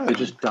 No. They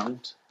just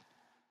don't.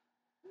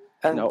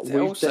 And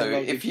we've also,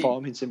 if you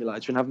Farming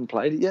Simulator and haven't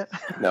played it yet.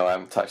 No, I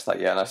haven't touched that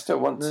yet, and I still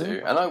want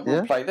to. And I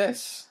will play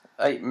this.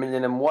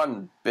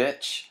 8,000,001,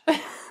 bitch.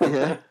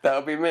 Yeah.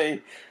 That'll be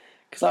me.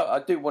 Because I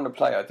do want to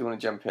play. I do want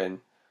to jump in.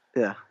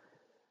 Yeah.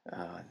 I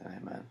don't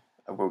know, man.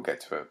 I will get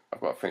to it. I've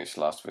got to finish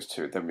Last of Us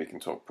 2, then we can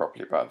talk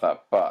properly about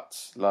that.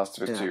 But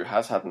Last of Us 2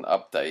 has had an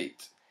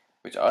update,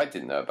 which I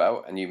didn't know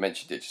about, and you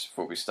mentioned it just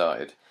before we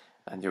started,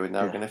 and you're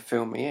now going to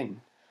fill me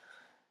in.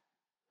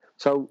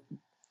 So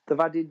they've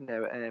added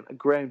now a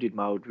grounded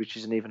mode, which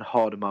is an even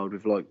harder mode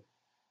with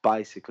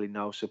basically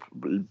no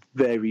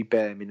very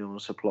bare minimum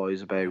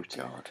supplies about.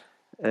 Oh,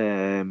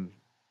 God.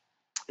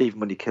 Even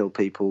when you kill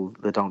people,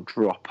 they don't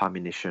drop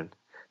ammunition.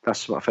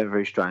 That's what I found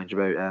very strange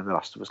about The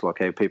Last of Us, like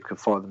how people can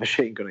fire the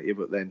machine gun at you,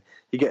 but then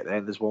you get there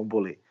and there's one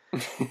bullet.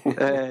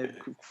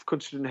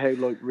 Considering how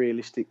not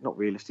realistic,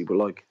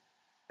 but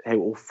how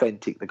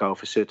authentic they go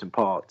for certain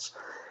parts.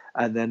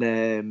 And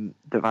then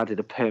they've added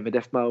a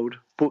permadeath mode,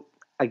 but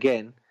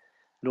again,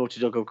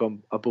 Naughty Dog have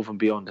gone above and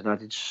beyond and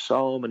added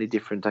so many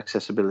different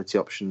accessibility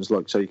options.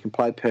 So you can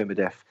play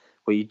permadeath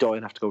where you die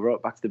and have to go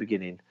right back to the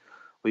beginning,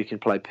 or you can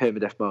play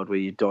permadeath mode where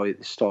you die at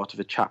the start of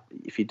a chapter.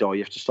 If you die,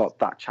 you have to start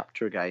that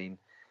chapter again,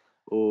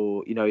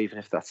 or even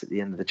if that's at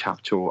the end of the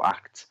chapter or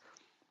act.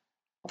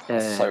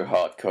 So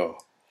hardcore.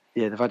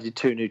 Yeah, they've added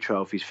 2 new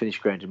trophies: finish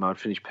grounded mode,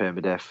 finish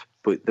permadeath.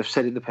 But they've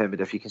said in the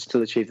permadeath you can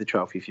still achieve the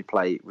trophy if you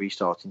play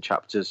restarting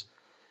chapters,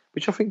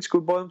 which I think is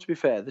good by them. To be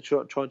fair, they're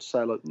trying to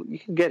say look, you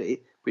can get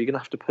it, but you're going to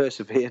have to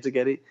persevere to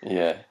get it.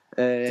 Yeah.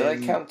 Do they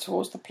count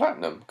towards the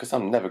platinum? Because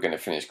I'm never going to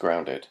finish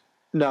grounded.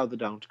 No, they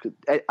don't.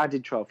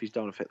 Added trophies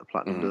don't affect the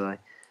platinum, do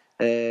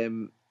they?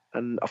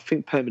 And I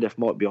think permadeath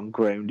might be on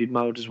grounded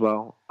mode as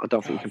well. I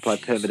don't think you can play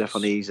permadeath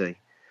on easy.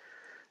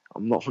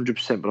 I'm not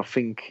 100%, but I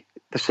think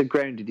they said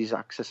grounded is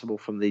accessible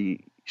from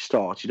the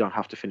start. You don't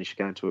have to finish a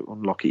game to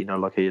unlock it,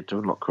 like you to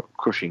unlock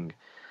crushing.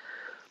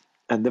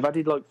 And they've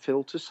added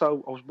filters.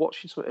 So I was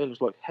watching something earlier. I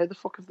was like, how the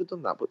fuck have they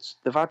done that? But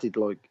they've added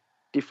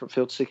different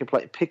filters. So you can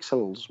play in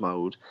pixels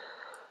mode,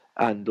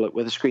 and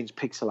where the screen's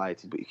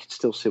pixelated, but you can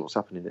still see what's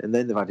happening. And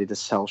then they've added a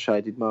cell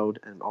shaded mode,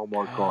 and oh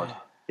my god,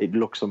 it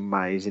looks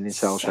amazing in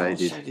cell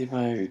shaded. Cell shaded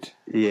mode.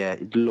 Yeah,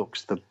 it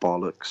looks the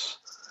bollocks.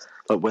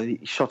 When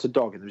he shot a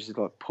dog and there was this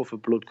puff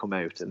of blood come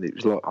out, and it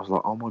was I was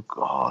like, oh my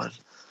god.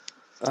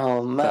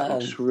 Oh man, that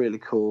looks really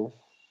cool.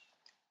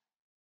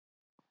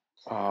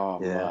 Oh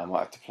man, I might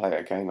have to play it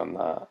again on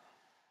that.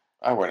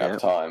 I won't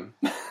have time.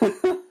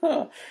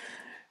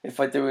 If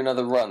I do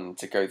another run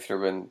to go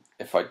through, and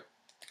if I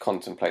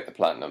contemplate the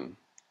platinum,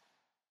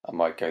 I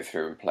might go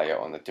through and play it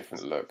on a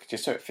different look,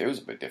 just so it feels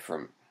a bit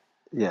different.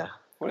 Yeah,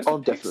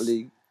 I'm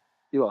definitely.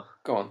 You are.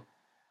 Go on.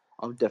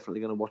 I'm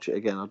definitely going to watch it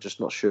again. I'm just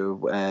not sure.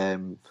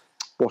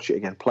 Watch it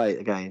again, play it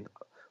again,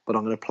 but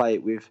I'm going to play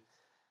it with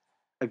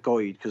a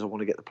guide because I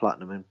want to get the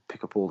platinum and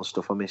pick up all the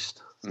stuff I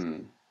missed.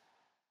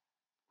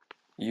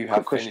 You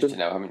have finished it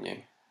now, haven't you?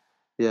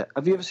 Yeah.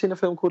 Have you ever seen a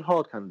film called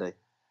Hard Candy?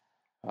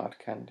 Hard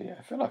Candy.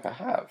 I feel like I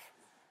have.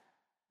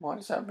 Why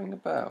does that ring a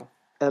bell?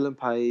 Ellen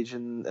Page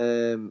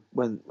and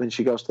when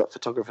she goes to that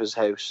photographer's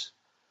house.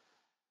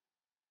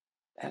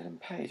 Ellen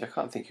Page. I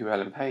can't think who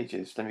Ellen Page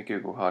is. Let me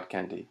Google Hard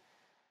Candy.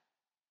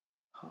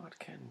 Hard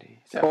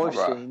Candy. Is that I've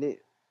seen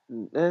it.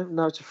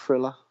 No, it's a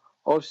thriller.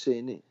 I've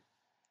seen it.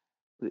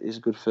 It is a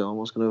good film. I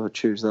was going to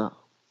choose that.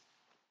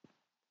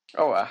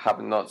 Oh, I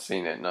have not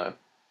seen it, no.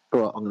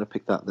 All right, I'm going to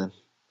pick that then.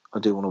 I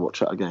do want to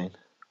watch that again.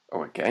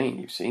 Oh, again?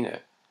 You've seen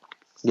it?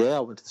 Yeah, I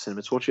went to the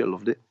cinema to watch it. I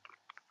loved it.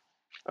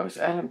 Oh, it's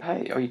Ellen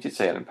Page. Oh, you did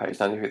say Ellen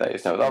Page. I know who that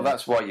is now. Oh,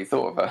 that's why you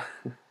thought of her.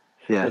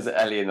 Yeah. Because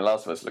Ellie in The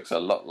Last of Us looks a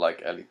lot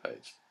like Ellie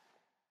Page.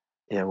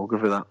 Yeah, we'll go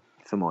for that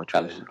for my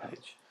choice. Ellen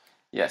Page.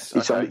 Yes,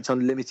 okay. It's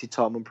on limited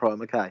time on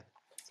Prime, okay?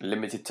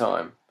 Limited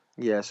time?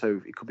 Yeah, so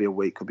it could be a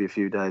week, could be a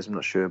few days, I'm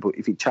not sure. But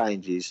if it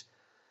changes,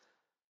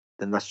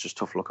 then that's just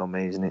tough luck on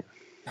me, isn't it?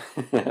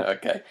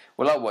 Okay.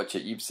 Well, I'll watch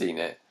it. You've seen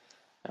it.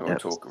 And we'll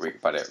talk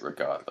about it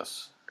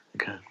regardless.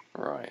 Okay.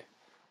 Right.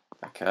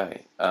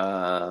 Okay.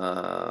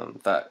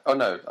 That. Oh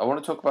no, I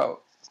want to talk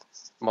about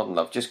Modern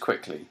Love just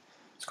quickly.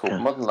 It's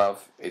called Modern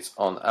Love. It's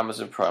on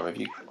Amazon Prime. Have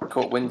you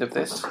caught wind of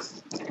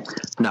this?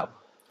 No.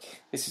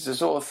 This is the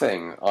sort of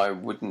thing I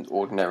wouldn't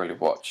ordinarily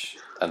watch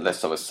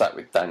unless I was sat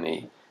with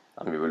Danny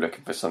and we were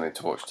looking for something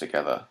to watch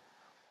together.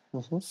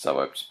 Mm-hmm. So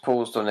I just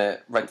paused on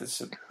it, read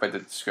the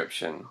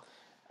description,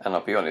 and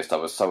I'll be honest, I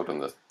was sold on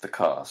the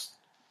cast.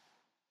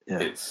 Yeah.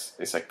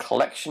 It's a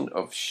collection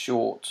of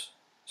short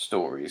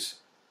stories.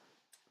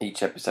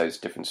 Each episode's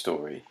a different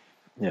story.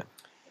 Yeah.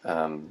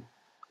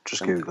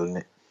 Just Googling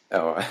it.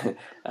 Oh,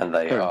 and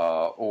they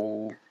are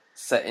all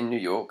set in New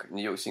York.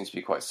 New York seems to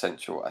be quite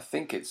central. I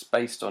think it's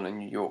based on a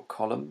New York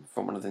column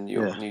from one of the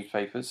New York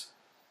newspapers.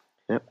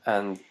 Yep.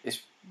 And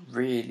it's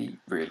really,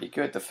 really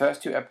good. The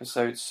first 2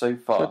 episodes so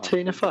far.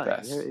 Tina Fey.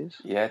 Best. Yeah, it is.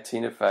 Yeah,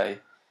 Tina Fey.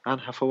 Anne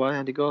Hathaway,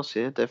 Andy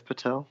Garcia, Dev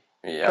Patel.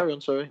 Yeah. Carry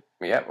on, sorry.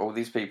 Yeah, all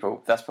these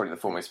people. That's probably the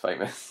 4 most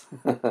famous.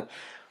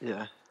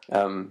 Yeah.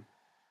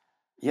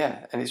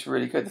 Yeah, and it's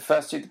really good. The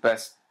first 2 the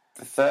best.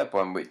 The third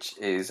one, which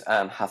is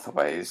Anne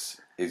Hathaway's,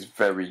 is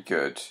very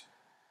good.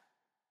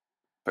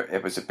 But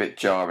it was a bit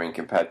jarring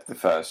compared to the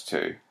first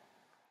 2.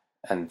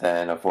 And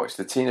then I've watched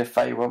the Tina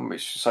Fey one,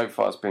 which so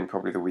far has been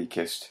probably the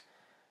weakest.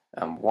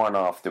 And one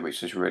after,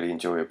 which was really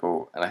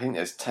enjoyable. And I think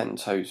there's 10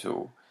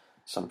 total,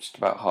 so I'm just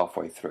about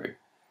halfway through.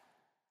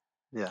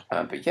 Yeah.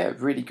 But yeah,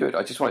 really good.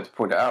 I just wanted to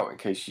point it out in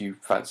case you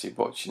fancied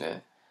watching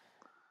it.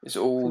 It's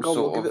all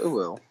give it a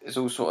whirl. It's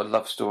all sort of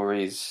love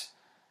stories.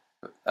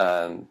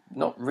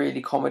 Not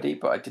really comedy,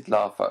 but I did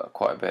laugh at it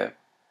quite a bit.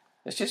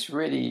 It's just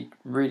really,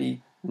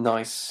 really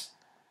nice,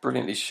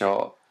 brilliantly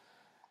shot.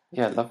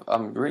 Yeah,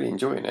 I'm really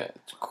enjoying it.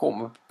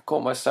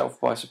 Caught myself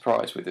by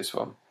surprise with this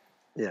one.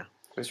 Yeah.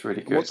 It's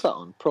really good. What's that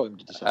on? Prime,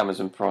 did you say?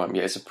 Amazon Prime.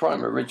 Yeah, it's a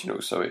Prime original,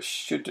 so it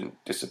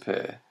shouldn't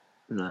disappear.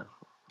 No.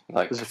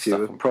 Like There's a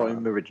few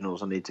Prime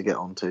originals I need to get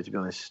onto, to be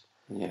honest.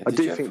 Yeah, I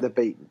do think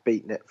they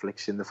beat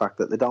Netflix in the fact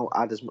that they don't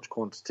add as much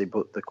quantity,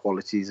 but I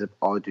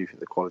do think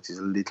the quality is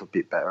a little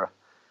bit better.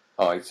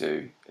 I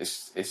do.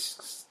 It's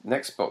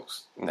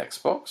Nextbox.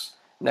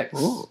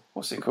 Ooh.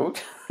 What's it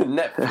called?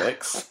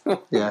 Netflix.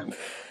 Yeah.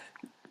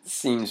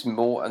 Seems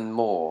more and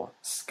more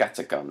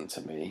scattergun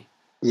to me.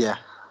 Yeah.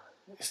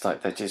 It's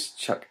like they just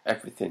chuck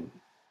everything.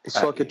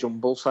 It's like a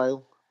jumble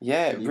sale.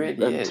 Yeah, it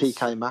really is.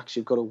 TK Maxx,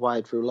 you've got to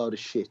wade through a load of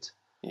shit.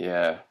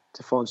 Yeah.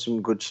 To find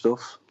some good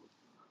stuff.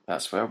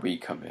 That's where we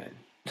come in.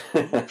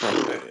 I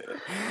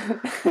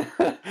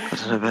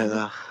don't know about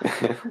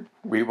that.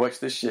 We watch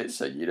the shit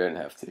so you don't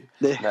have to.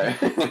 Yeah.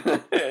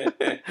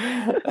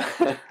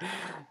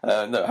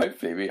 No. No,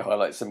 hopefully we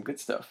highlight some good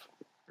stuff.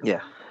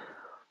 Yeah.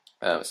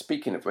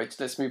 Speaking of which,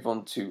 let's move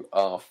on to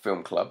our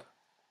film club.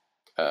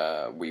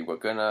 The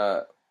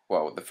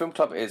film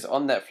club is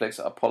on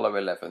Netflix, Apollo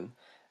 11,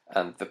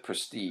 and The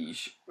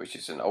Prestige, which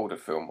is an older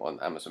film on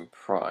Amazon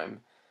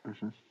Prime.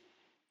 Mm-hmm.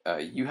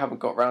 You haven't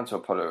got round to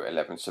Apollo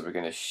 11, so we're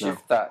going to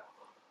shift that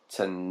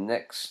to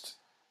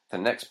the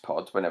next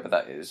pod, whenever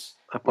that is.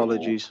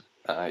 Apologies.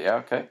 Yeah,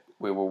 okay.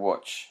 We will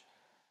watch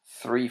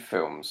 3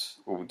 films.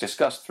 We'll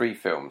discuss 3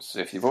 films. So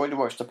if you've already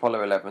watched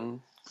Apollo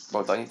 11,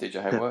 well done, you did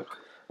your homework. Yeah.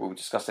 We'll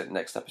discuss it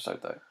next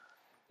episode, though.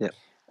 Yeah.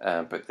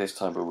 But this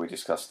time we will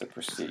discuss The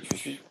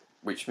Prestige,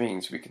 which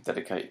means we could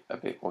dedicate a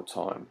bit more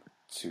time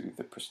to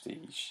The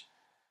Prestige.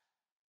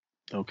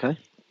 Okay.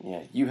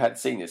 Yeah, you had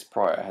seen this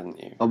prior, hadn't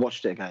you? I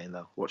watched it again,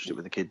 though. Watched it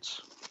with the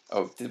kids.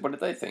 Oh, what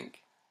did they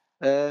think?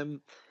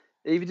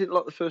 Evie didn't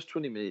like the first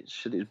 20 minutes.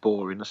 She said it was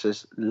boring. I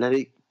says, let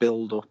it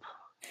build up.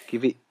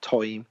 Give it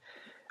time.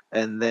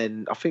 And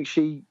then I think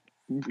she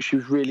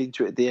was really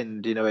into it at the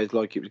end, it's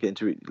like it was getting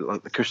to it,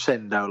 like the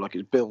crescendo, like it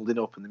was building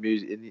up and the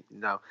music, and,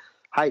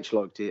 H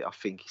liked it, I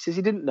think. He says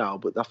he didn't know,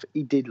 but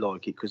he did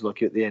like it, because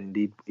like at the end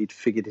he'd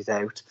figured it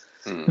out.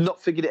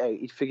 Not figured it out,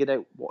 he'd figured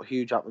out what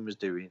Hugh Jackman was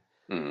doing.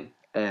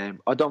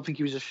 I don't think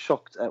he was as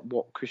shocked at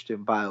what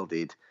Christian Bale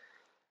did,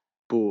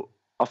 but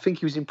I think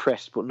he was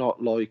impressed, but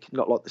not like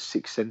The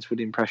Sixth Sense would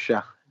impress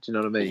you. Do you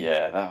know what I mean?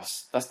 Yeah,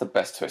 that's the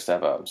best twist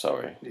ever, I'm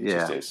sorry. It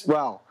just is.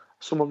 Well,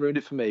 someone ruined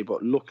it for me,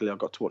 but luckily I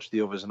got to watch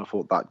the others, and I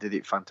thought that did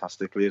it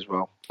fantastically as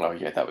well. Oh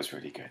yeah, that was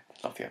really good.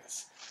 Love the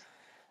others.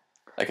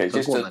 Okay,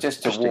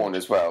 just to warn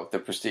as well, The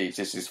Prestige,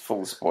 this is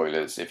full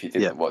spoilers. If you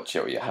didn't watch it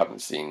or you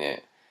haven't seen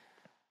it,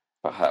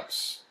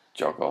 perhaps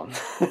jog on.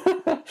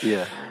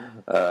 Yeah.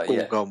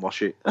 Go and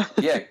watch it.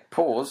 Yeah,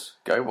 pause,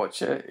 go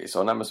watch it. It's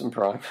on Amazon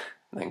Prime,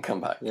 then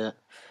come back. Yeah.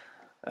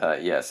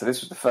 So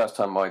this was the first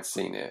time I'd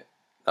seen it.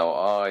 Now,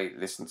 I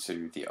listened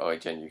to the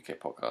IGN UK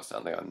podcast,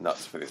 and they are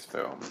nuts for this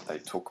film. They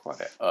talk about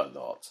it a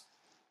lot.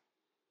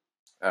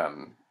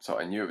 So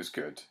I knew it was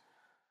good.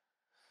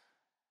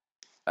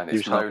 And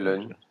it's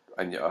Nolan.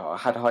 And I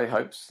had high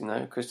hopes,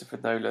 Christopher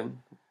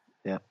Nolan.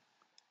 Yeah.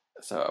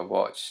 So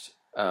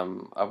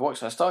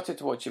I started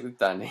to watch it with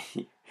Danny.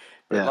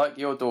 But like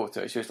your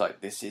daughter, she was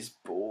like, this is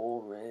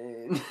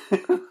boring.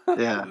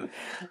 Yeah.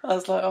 I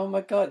was like, oh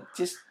my God,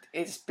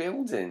 it's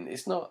building.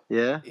 It's not,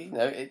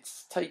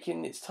 it's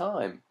taking its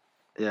time.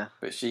 Yeah.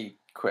 But she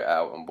quit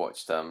out and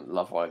watched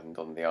Love Island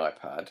on the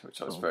iPad,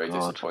 which I was very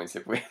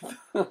disappointed with.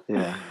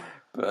 Yeah.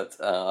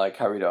 But I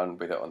carried on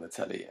with it on the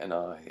telly, and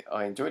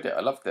I enjoyed it.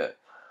 I loved it.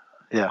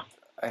 Yeah.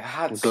 It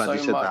had I'm glad so you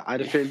said much. that. I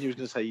had a feeling you were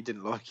going to say you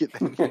didn't like it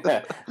then.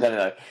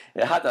 No.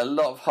 It had a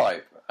lot of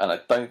hype, and I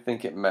don't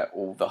think it met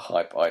all the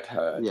hype I'd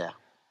heard. Yeah.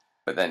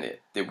 But then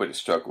it would have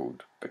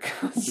struggled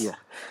because Yeah.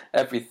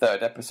 every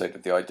third episode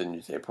of the I Didn't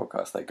Use It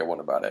podcast, they go on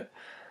about it.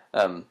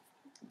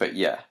 But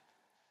yeah,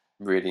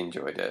 really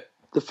enjoyed it.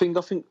 The thing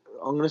I think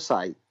I'm going to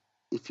say,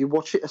 if you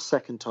watch it a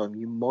second time,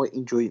 you might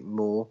enjoy it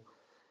more,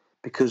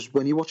 because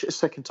when you watch it a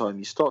second time,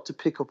 you start to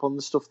pick up on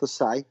the stuff they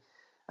say,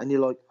 and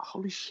you're like,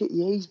 holy shit,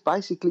 yeah, he's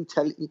basically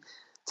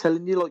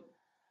telling you like,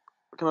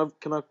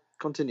 can I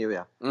continue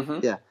here? Mm-hmm.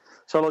 Yeah.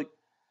 So like,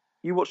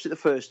 you watched it the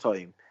first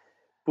time,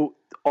 but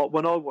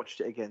when I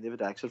watched it again the other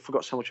day, because I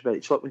forgot so much about it,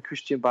 it's like when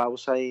Christian Bale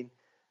was saying,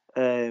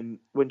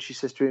 when she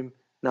says to him,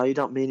 "No, you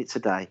don't mean it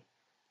today."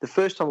 The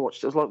first time I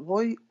watched it, I was like,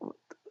 why?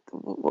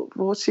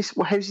 What's this?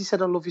 How's he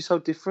said I love you so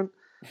different?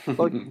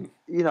 Like,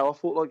 I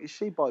thought, like, is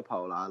she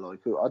bipolar? Like,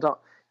 I don't,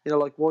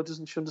 like, why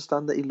doesn't she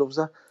understand that he loves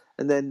her?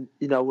 And then,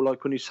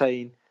 like when he's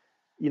saying,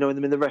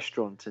 in the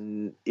restaurant,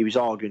 and he was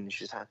arguing, and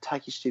she said,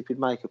 "Take your stupid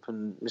makeup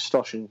and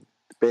moustache and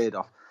beard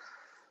off,"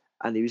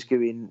 and he was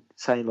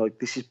saying like,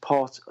 "This is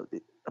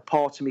a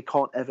part of me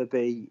can't ever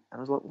be," and I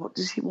was like,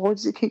 why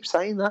does he keep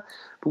saying that?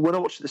 But when I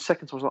watched it the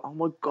second time, I was like, oh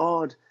my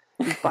god,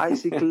 he's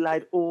basically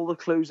laid all the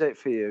clues out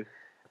for you.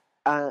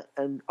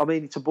 And I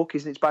mean, it's a book,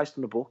 isn't it? It's based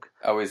on a book.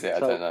 Oh, is it? I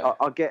don't know.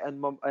 I get,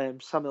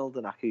 and Sam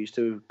Eldenack, who used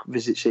to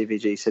visit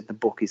CVG, said the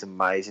book is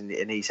amazing,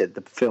 and he said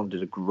the film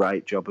did a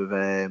great job of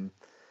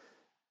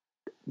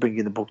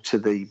bringing the book to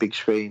the big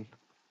screen.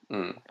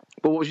 Mm.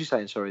 But what was you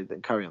saying? Sorry,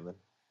 then carry on then.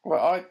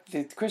 Well,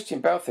 the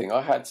Christian Bale thing,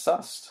 I had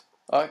sussed.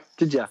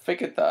 Did you?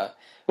 Figured that.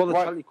 Well, they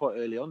tell you quite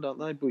early on, don't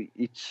they? But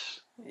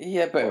it's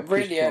but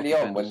really early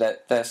on, when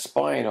they're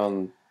spying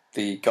on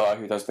the guy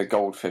who does the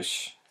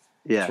goldfish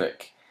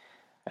trick.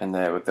 And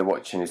they're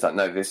watching. He's like,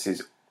 "No, this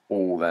is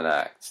all an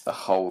act. The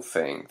whole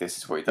thing. This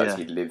is what he does.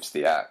 Yeah. He lives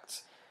the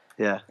act."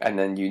 Yeah. And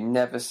then you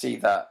never see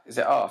that. Is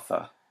it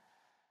Arthur?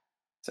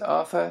 Is it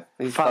Arthur?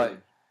 He's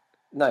Fallon.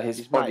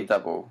 His body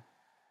double.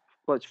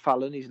 Well, it's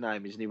Fallon. His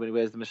name, isn't he? When he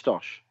wears the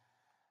moustache.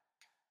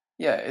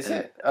 Yeah. Is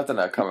it? I don't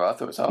know. I can't remember. I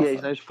thought it was Arthur. Yeah,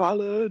 his name's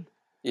Fallon.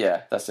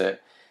 Yeah, that's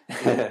it.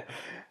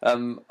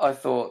 I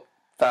thought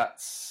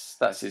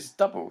that's his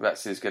double.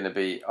 That's his going to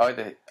be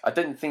either. I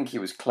didn't think he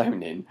was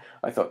cloning.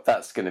 I thought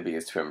that's going to be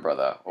his twin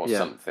brother or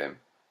something.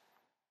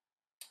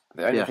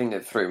 The only thing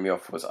that threw me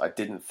off was I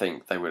didn't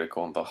think they would have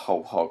gone the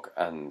whole hog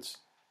and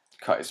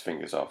cut his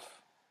fingers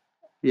off.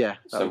 Yeah.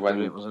 So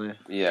wasn't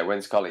it?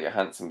 When Scarlett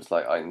Johansson was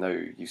like, "I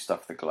know you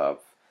stuffed the glove.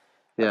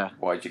 Yeah.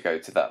 Why'd you go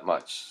to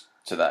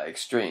that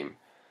extreme?"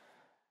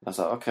 I was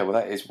like, okay, well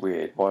that is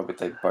weird. Why would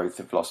they both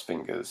have lost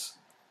fingers?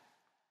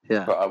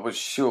 Yeah. But I was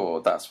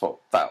sure that's what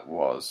that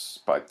was,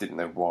 but I didn't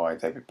know why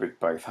they would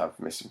both have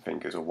missing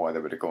fingers or why they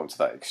would have gone to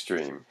that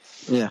extreme.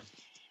 Yeah.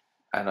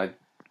 And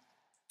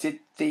did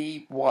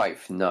the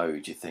wife know,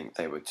 do you think,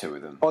 they were two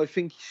of them? I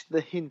think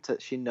the hint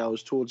that she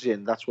knows towards the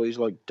end, that's why he's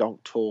like,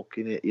 don't talk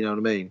in it, you know what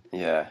I mean?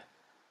 Yeah.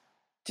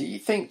 Do you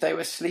think they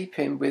were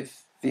sleeping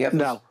with the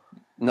others?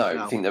 No.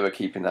 I think they were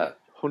keeping that?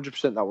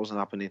 100% that wasn't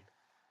happening.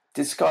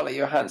 Did Scarlett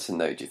Johansson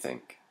know, do you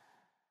think?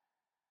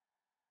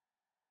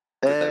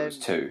 That there was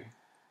two?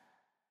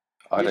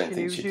 I don't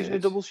think she did. Using a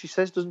double, she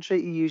says, doesn't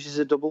she? He uses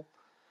a double.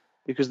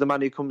 Because the man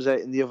who comes out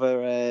in the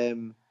other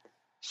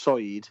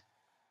side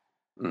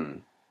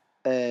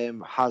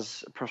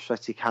has a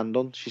prosthetic hand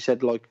on. She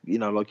said, like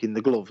in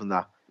the glove and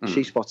that.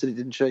 She spotted it,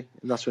 didn't she?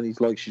 And that's when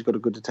she's got a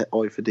good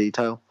eye for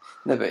detail.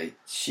 No, but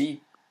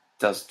she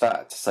does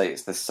that to say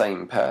it's the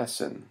same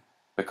person.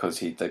 Because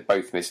they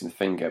both missing the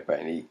finger,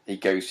 but he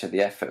goes to the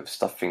effort of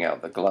stuffing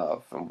out the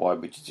glove, and why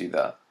would you do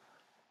that?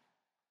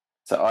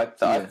 So I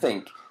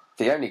think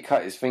they only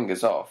cut his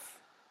fingers off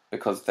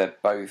because they're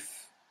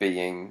both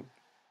being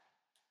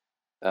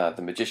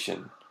the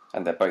magician,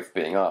 and they're both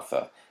being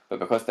Arthur. But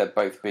because they're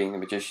both being the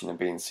magician and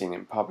being seen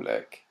in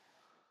public,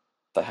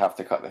 they have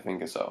to cut their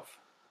fingers off.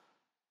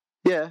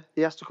 Yeah,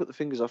 he has to cut the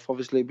fingers off,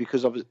 obviously,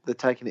 because they're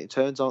taking it in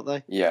turns, aren't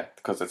they? Yeah,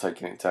 because they're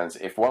taking it in turns.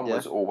 If one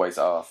was always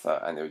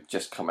Arthur and they were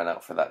just coming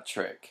out for that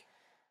trick,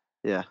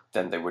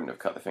 then they wouldn't have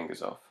cut the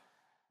fingers off.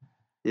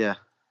 Yeah.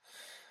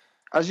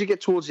 As you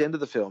get towards the end of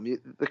the film,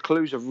 the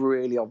clues are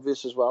really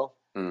obvious as well.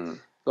 Mm.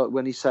 Like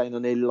when he's saying, "I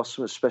nearly lost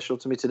something special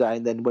to me today,"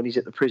 and then when he's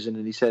at the prison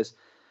and he says,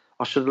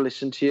 "I should have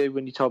listened to you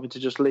when you told me to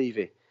just leave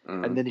it."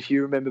 Mm. And then if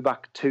you remember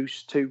back two,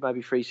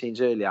 maybe three scenes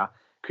earlier,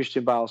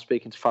 Christian Bale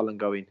speaking to Fallon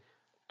going,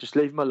 "Just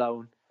leave him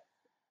alone.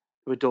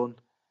 We're done.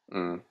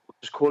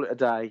 Just call it a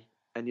day."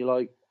 And you're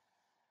like,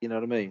 you know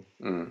what I mean?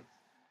 Mm.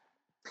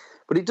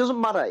 But it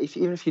doesn't matter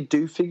even if you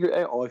do figure it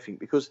out, I think,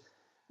 because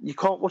you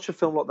can't watch a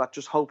film like that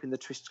just hoping the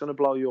twist's going to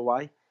blow you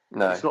away.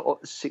 No. It's not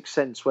like The Sixth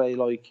Sense where,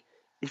 like,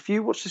 if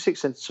you watch The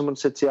Sixth Sense, someone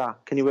said to you,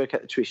 "Can you work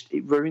out the twist?"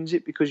 It ruins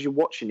it because you're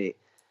watching it,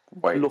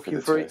 looking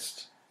for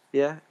twist. It.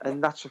 Yeah,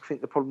 and that's, I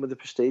think, the problem with The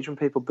Prestige when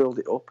people build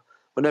it up.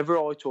 whenever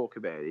I talk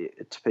about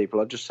it to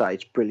people, I just say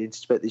it's brilliant.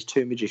 It's about these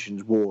two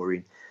magicians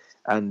warring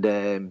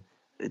and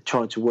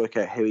trying to work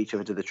out how each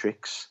other do the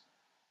tricks,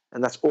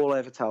 and that's all I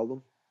ever tell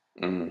them.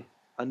 Mm.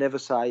 I never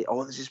say,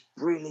 "Oh, there's this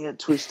brilliant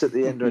twist at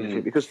the end" or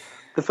anything, because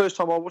the first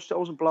time I watched it, I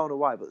wasn't blown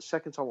away, but the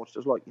second time I watched it,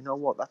 I was like, you know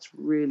what, that's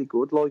really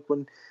good. Like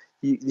when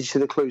you see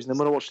the clues, and then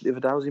when I watched it the other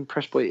day, I was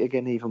impressed by it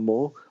again even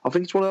more. I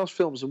think it's one of those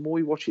films. The more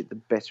you watch it, the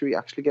better it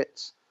actually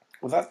gets.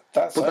 Well,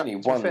 that's But only to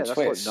be one fair, twist.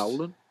 that's like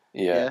Nolan.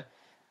 Yeah.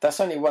 That's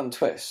only one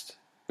twist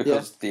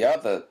because the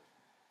other,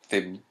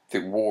 the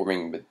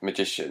warring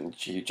magician,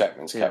 Hugh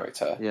Jackman's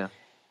character,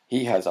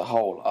 he has a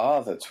whole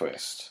other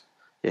twist.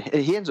 Yeah,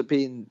 he ends up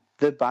being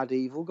the bad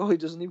evil guy,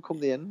 doesn't he? Come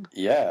the end.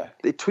 Yeah.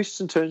 It twists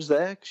and turns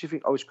there because you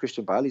think, oh, it's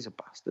Christian Bale, he's a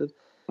bastard.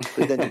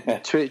 But then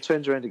it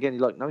turns around again.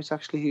 You're like, no, it's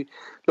actually Hugh.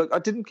 Look, I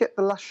didn't get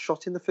the last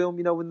shot in the film.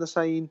 You know, when they're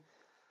saying,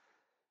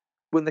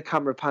 when the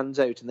camera pans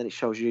out and then it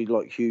shows you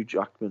like Hugh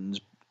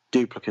Jackman's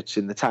duplicates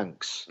in the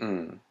tanks.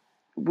 Mm.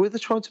 Were they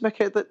trying to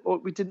make out that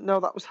we didn't know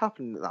that was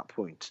happening at that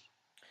point?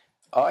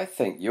 I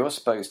think you're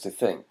supposed to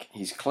think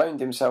he's cloned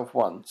himself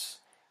once,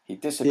 he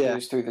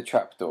disappears through the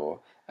trapdoor,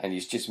 and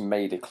he's just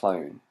made a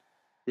clone.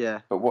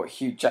 Yeah. But what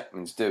Hugh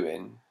Jackman's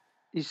doing...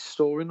 He's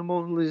storing them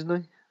all,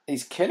 isn't he?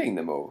 He's killing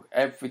them all.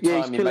 Every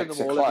time he makes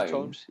a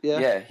clone,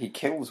 he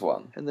kills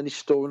one. And then he's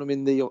storing them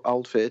in the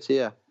old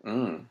theatre,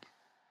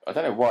 I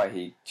don't know why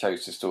he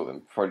chose to store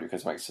them, probably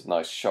because it makes a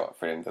nice shot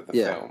for the end of the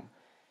film.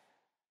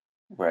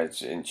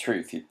 Whereas in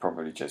truth, he'd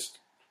probably just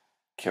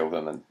kill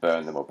them and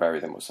burn them or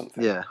bury them or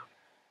something. Yeah.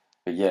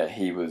 But yeah,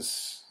 he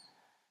was...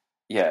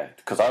 Yeah,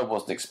 because I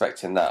wasn't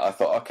expecting that. I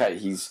thought, okay,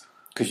 he's...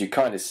 Because you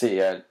kind of see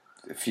a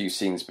few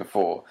scenes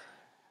before,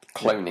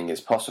 cloning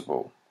is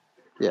possible.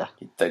 Yeah.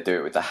 They do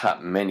it with the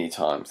hat many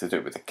times. They do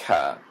it with the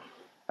cat.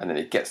 And then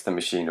he gets the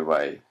machine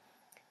away.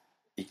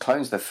 He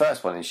clones the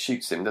first one and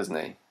shoots him, doesn't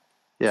he?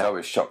 Yeah. Which I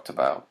was shocked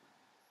about.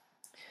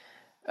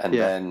 And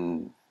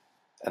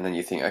then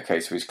you think, okay,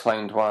 so he's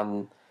cloned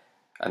one,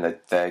 and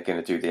they're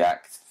going to do the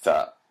act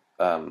that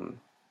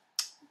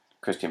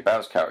Christian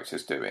Bale's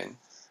character's doing.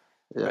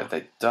 But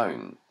they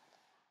don't.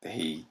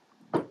 He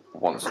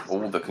wants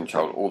all the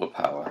control, all the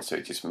power, so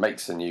he just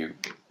makes a new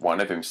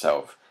one of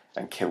himself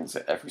and kills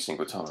it every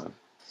single time.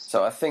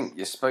 So I think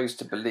you're supposed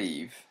to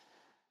believe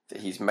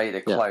that he's made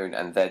a clone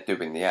and they're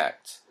doing the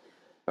act.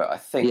 But I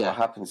think what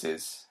happens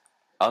is,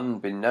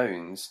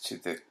 unbeknownst to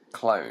the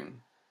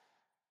clone,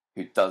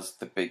 who does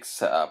the big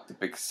setup, the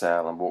big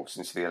cell, and walks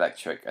into the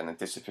electric and then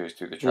disappears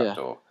through the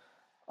trapdoor,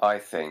 I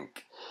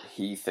think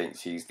he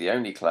thinks he's the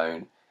only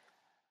clone,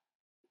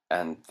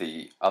 and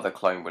the other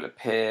clone will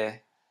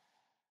appear.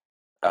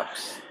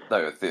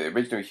 The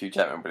original Hugh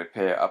Jackman will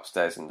appear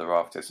upstairs in the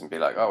rafters and be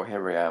like, "Oh,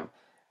 here I am,"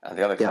 and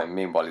the other clone,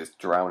 meanwhile, is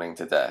drowning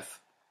to death.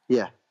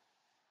 Yeah.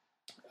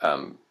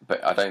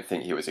 But I don't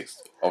think he was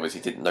obviously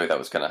didn't know that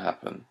was going to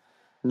happen.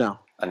 No.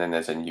 And then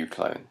there's a new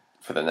clone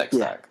for the next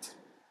act.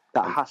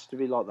 That has to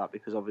be like that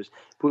because obviously,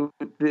 but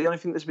the only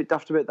thing that's a bit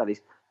daft about that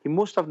is he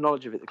must have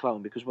knowledge of it, the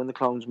clone, because when the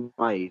clone's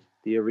made,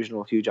 the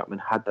original Hugh Jackman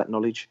had that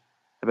knowledge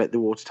about the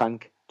water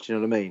tank. Do you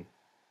know what I mean?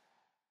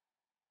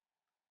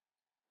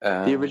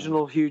 The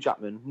original Hugh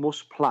Jackman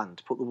must plan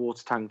to put the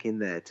water tank in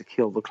there to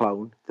kill the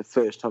clone the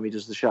first time he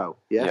does the show.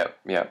 Yeah.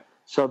 Yeah.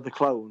 So the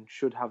clone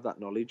should have that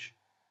knowledge.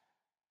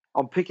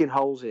 I'm picking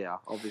holes here,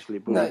 obviously.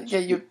 But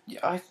you're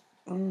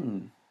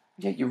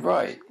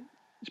right.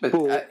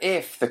 But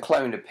if the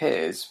clone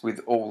appears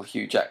with all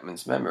Hugh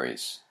Jackman's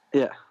memories,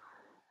 but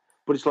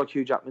it's like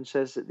Hugh Jackman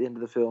says at the end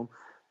of the film,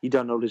 you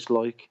don't know what it's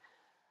like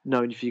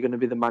knowing if you're going to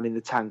be the man in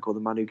the tank or the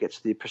man who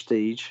gets the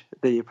prestige,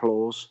 the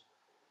applause.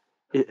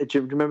 Do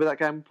you remember that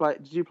game?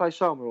 Did you play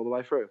Soma all the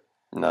way through?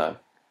 No.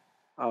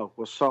 Oh,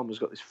 well, Soma's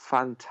got this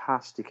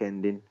fantastic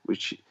ending,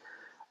 which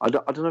I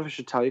don't know if I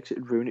should tell you because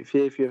it'd ruin it for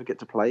you if you ever get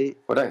to play it.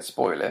 Well, don't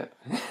spoil it.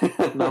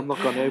 No, I'm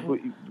not going to, but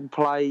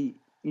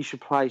you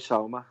should play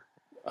Soma.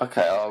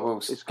 Okay, I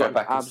will go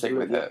back and stick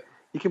with it.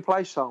 You can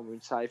play Soma in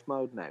safe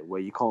mode now,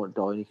 where you can't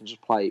die and you can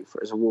just play it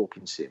as a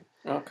walking sim.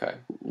 Okay.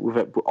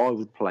 But I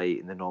would play it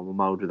in the normal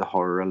mode with the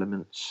horror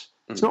elements.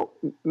 It's not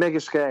mega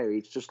scary,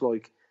 it's just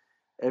like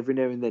every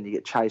now and then you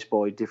get chased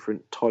by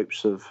different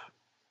types of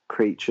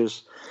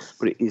creatures,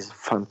 but it is a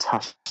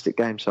fantastic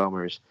game,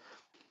 Soma is.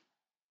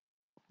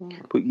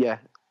 But yeah,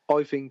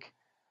 I think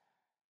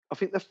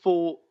they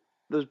thought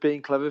they was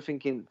being clever,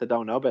 thinking they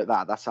don't know about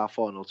that. That's our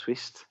final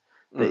twist,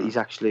 that he's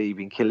actually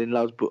been killing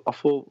loads. But I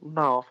thought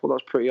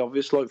that's pretty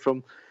obvious. Like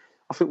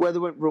I think where they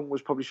went wrong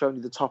was probably showing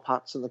you the top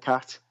hats and the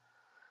cat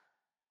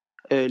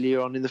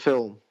earlier on in the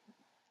film.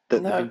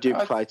 They've been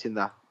duplicating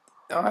that.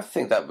 I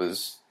think that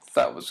was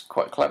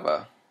quite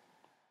clever.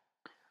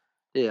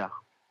 Yeah.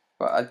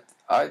 But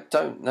I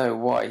don't know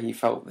why he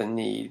felt the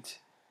need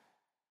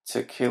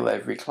to kill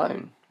every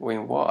clone. I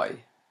mean,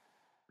 why?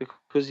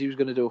 Because he was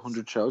going to do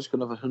 100 shows. He's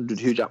going to have 100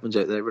 Hugh Jackmans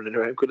out there running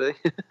around, could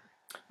he?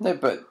 No,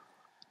 but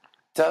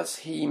does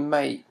he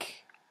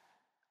make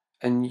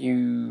a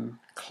new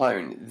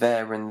clone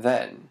there and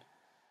then?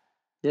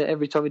 Yeah,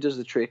 every time he does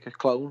the trick, a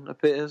clone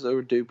appears or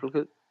a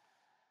duplicate.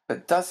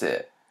 But does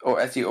it? Or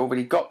has he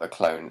already got the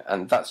clone,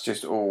 and that's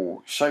just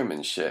all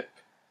showmanship?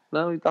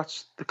 No,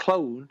 that's the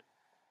clone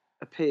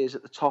appears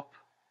at the top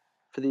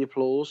for the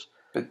applause.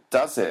 But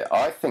does it?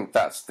 I think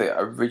that's the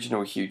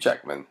original Hugh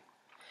Jackman,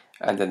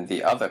 and then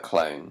the other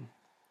clone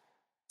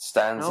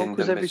stands in the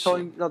because every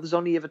machine. time, there's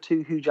only ever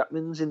 2 Hugh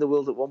Jackmans in the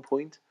world at one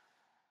point.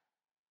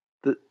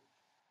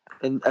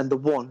 And the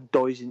one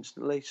dies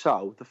instantly.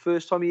 So the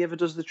first time he ever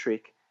does the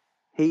trick,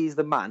 he's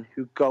the man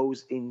who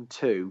goes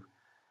into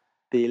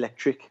the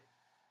electric.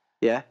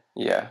 Yeah.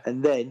 Yeah.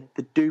 And then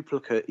the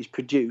duplicate is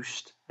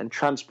produced and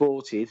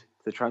transported,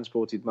 the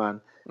transported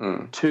man,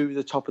 to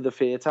the top of the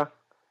theatre.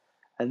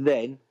 And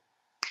then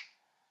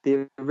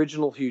the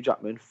original Hugh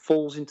Jackman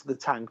falls into the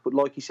tank. But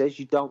like he says,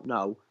 you don't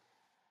know.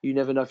 You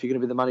never know if you're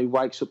going to be the man who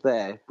wakes up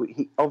there. But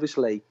he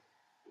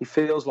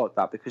feels like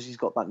that because he's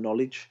got that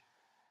knowledge.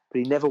 But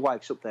he never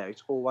wakes up there.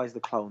 It's always the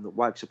clone that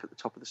wakes up at the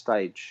top of the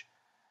stage,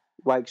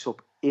 wakes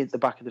up in the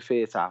back of the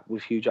theatre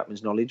with Hugh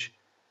Jackman's knowledge.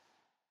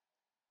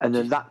 And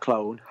then that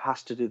clone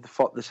has to do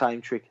the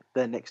same trick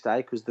the next day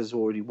because there's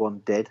already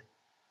one dead.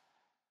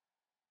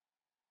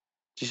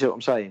 Do you see what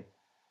I'm saying?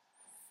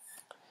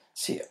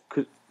 See,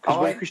 because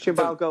when Christian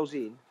Bale goes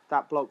in,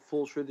 that bloke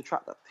falls through the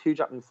trap. Hugh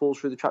Jackman falls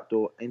through the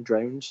trapdoor and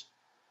drowns.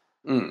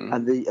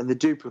 And the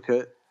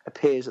duplicate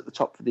appears at the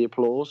top for the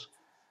applause.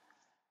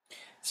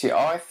 See,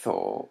 I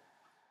thought,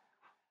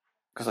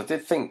 because I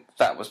did think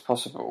that was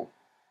possible,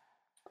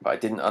 but I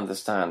didn't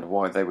understand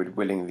why they would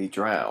willingly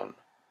drown.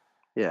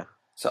 Yeah.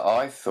 So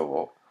I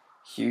thought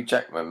Hugh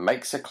Jackman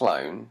makes a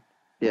clone,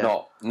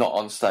 not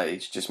on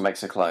stage, just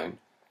makes a clone,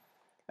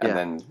 and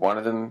then one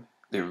of them,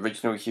 the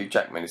original Hugh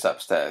Jackman, is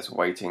upstairs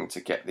waiting to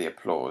get the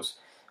applause,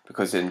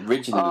 because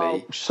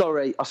originally... Oh,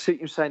 sorry, I see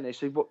what you're saying there.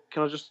 So what,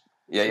 can I just...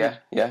 Yeah.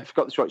 I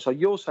forgot this right. So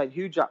you're saying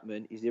Hugh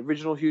Jackman is the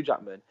original Hugh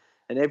Jackman,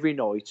 and every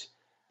night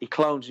he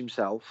clones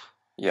himself.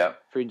 Yeah.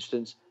 For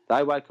instance,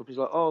 they wake up, he's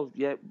like, oh,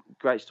 yeah,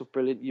 great stuff,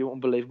 brilliant, you're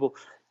unbelievable.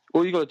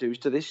 All you got to do is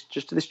do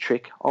this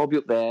trick. I'll be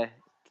up there,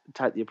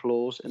 take the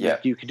applause, and then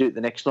you can do it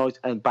the next night,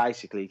 and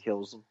basically he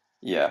kills them.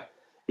 Yeah.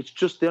 It's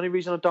just the only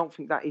reason I don't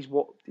think that is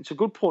what... It's a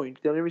good point.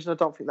 The only reason I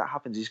don't think that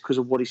happens is because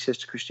of what he says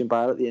to Christian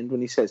Bale at the end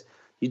when he says,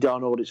 you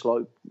don't know what it's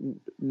like,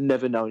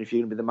 never knowing if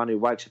you're going to be the man who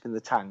wakes up in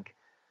the tank,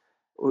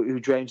 or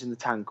who drowns in the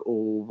tank,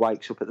 or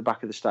wakes up at the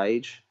back of the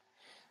stage.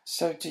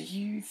 So do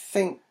you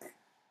think,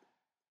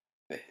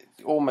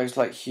 almost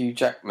like Hugh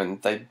Jackman,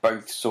 they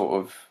both sort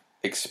of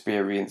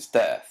experience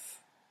death,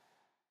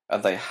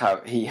 and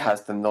he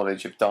has the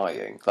knowledge of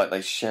dying, like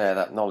they share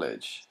that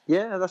knowledge?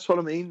 Yeah, that's what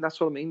I mean. That's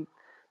what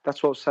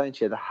I was saying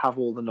to you. They have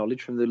all the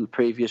knowledge from the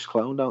previous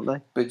clone, don't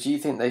they? But do you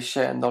think they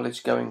share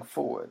knowledge going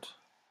forward?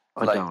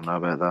 I don't know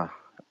about that.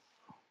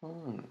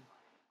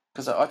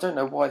 Because I don't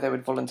know why they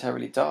would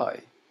voluntarily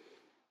die.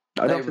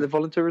 I don't think they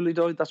voluntarily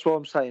died. That's what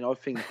I'm saying. I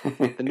think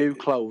the new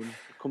clone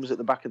comes at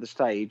the back of the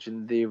stage,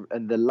 and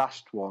the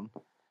last one.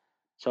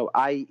 So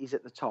A is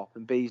at the top,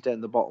 and B is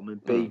down the bottom,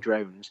 and B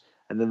drowns.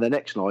 And then the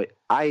next night,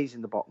 A is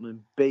in the bottom,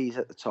 and B is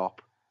at the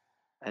top,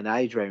 and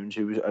A drowns,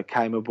 who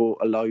came aboard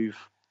alive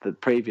the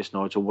previous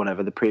night or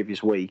whatever, the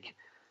previous week,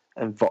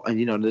 and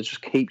they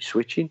just keep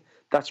switching.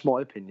 That's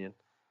my opinion.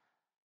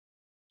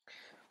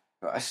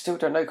 But I still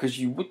don't know, because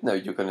you would know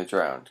you're going to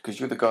drown because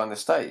you're the guy on the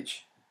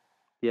stage.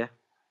 Yeah.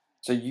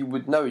 So you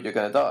would know you're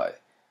going to die.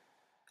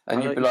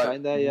 And you'd be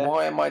like,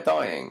 why am I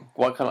dying?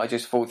 Why can't I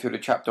just fall through the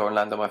trapdoor and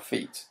land on my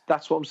feet?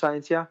 That's what I'm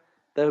saying to you.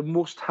 They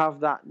must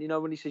have that. You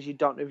know, when he says you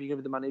don't know if you're going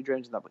to be the man who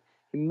drowns in that, but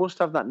he must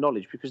have that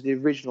knowledge because the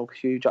original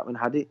Hugh Jackman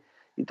had it.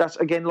 That's,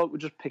 again, like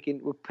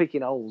we're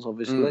picking holes,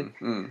 obviously.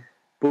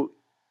 But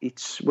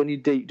it's when you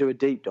do a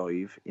deep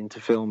dive into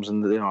films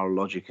and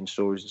logic and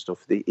stories and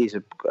stuff, it is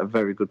a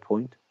very good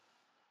point.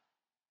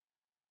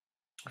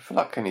 I feel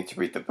like I need to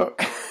read the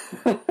book.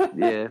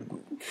 Yeah.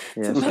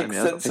 To make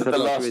sense of the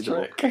last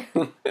trick.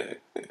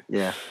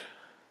 Yeah.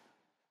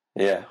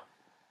 Yeah.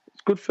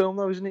 It's a good film,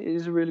 though, isn't it? It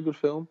is a really good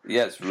film.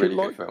 Yeah, it's a really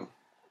good film.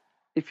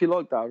 If you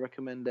like that, I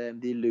recommend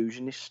The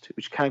Illusionist,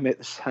 which came out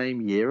the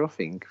same year, I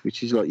think,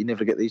 which is like you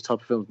never get these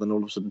type of films, and then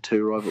all of a sudden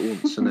two arrive at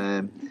once.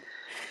 And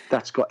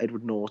that's got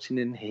Edward Norton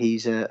in.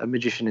 He's a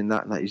magician in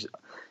that, and that is...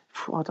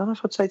 I don't know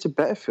if I'd say it's a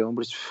better film,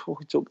 but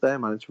it's up there,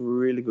 man. It's a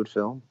really good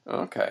film.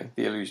 Okay,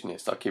 The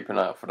Illusionist. I'll keep an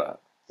eye out for that.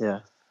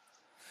 Yeah.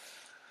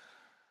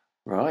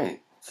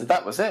 Right. So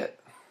that was it.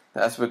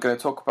 As we're going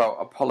to talk about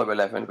Apollo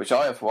 11, which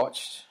I have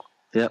watched.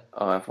 Yep.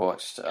 I have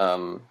watched.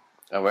 I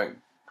won't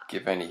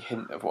give any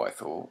hint of what I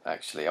thought,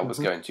 actually. I was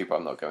going to, but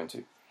I'm not going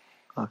to.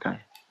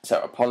 Okay.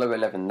 So Apollo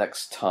 11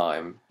 next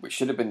time, which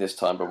should have been this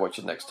time, but watch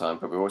it next time.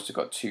 But we've also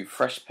got 2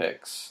 fresh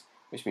picks,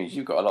 which means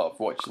you've got a lot of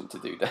watching to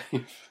do,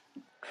 Dave.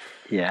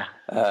 Yeah,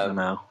 I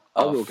know.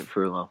 I will get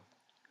through them.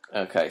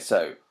 Okay,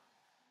 so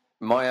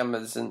not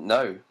Amazon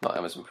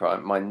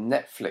Prime, my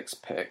Netflix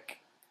pick,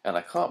 and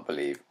I can't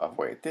believe I've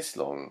waited this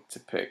long to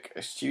pick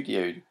a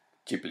Studio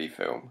Ghibli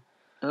film.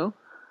 Oh?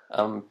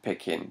 I'm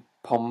picking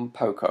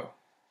Pom-Poko.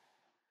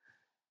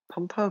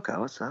 Pom-Poko,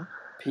 what's that?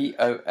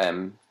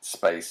 POM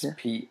space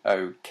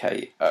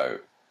POKO.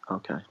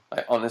 Okay.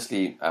 I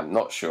honestly am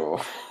not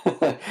sure.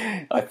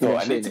 I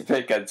thought I need to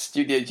pick a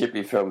Studio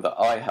Ghibli film that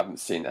I haven't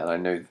seen,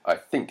 and I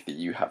think that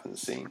you haven't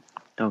seen.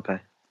 Okay.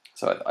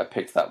 So I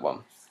picked that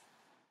one.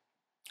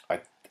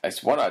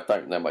 It's one I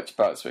don't know much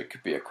about, so it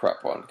could be a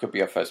crap one. It could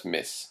be our first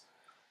miss.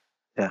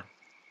 Yeah.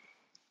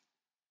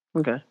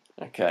 Okay.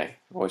 Okay.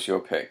 What's your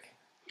pick?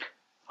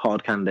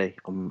 Hard Candy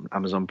on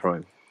Amazon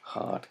Prime.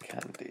 Hard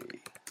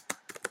Candy.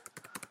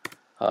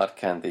 Hard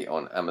Candy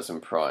on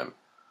Amazon Prime.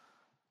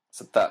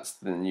 So that's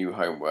the new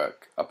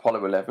homework.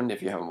 Apollo 11,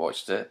 if you haven't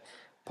watched it.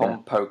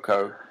 Pom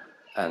Poko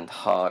and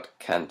Hard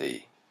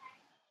Candy.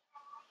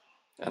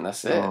 And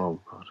that's it. Oh,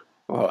 God.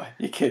 What?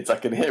 Your kids, I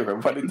can hear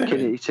them. What are they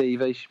doing? Kitty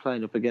TV, she's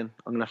playing up again.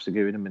 I'm going to have to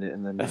go in a minute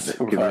and then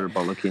give her a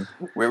bollocking.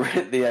 We're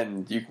at the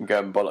end. You can go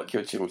and bollock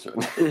your children.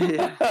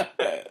 Yeah.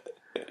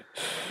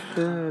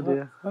 Oh,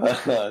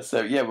 dear.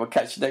 So, yeah, we'll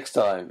catch you next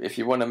time. If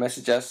you want to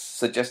message us,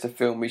 suggest a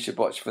film we should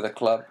watch for the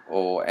club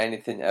or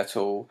anything at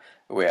all,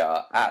 we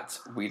are at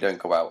We Don't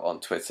Go Out on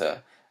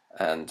Twitter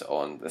and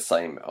on the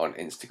same on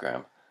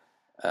Instagram.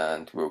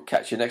 And we'll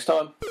catch you next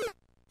time.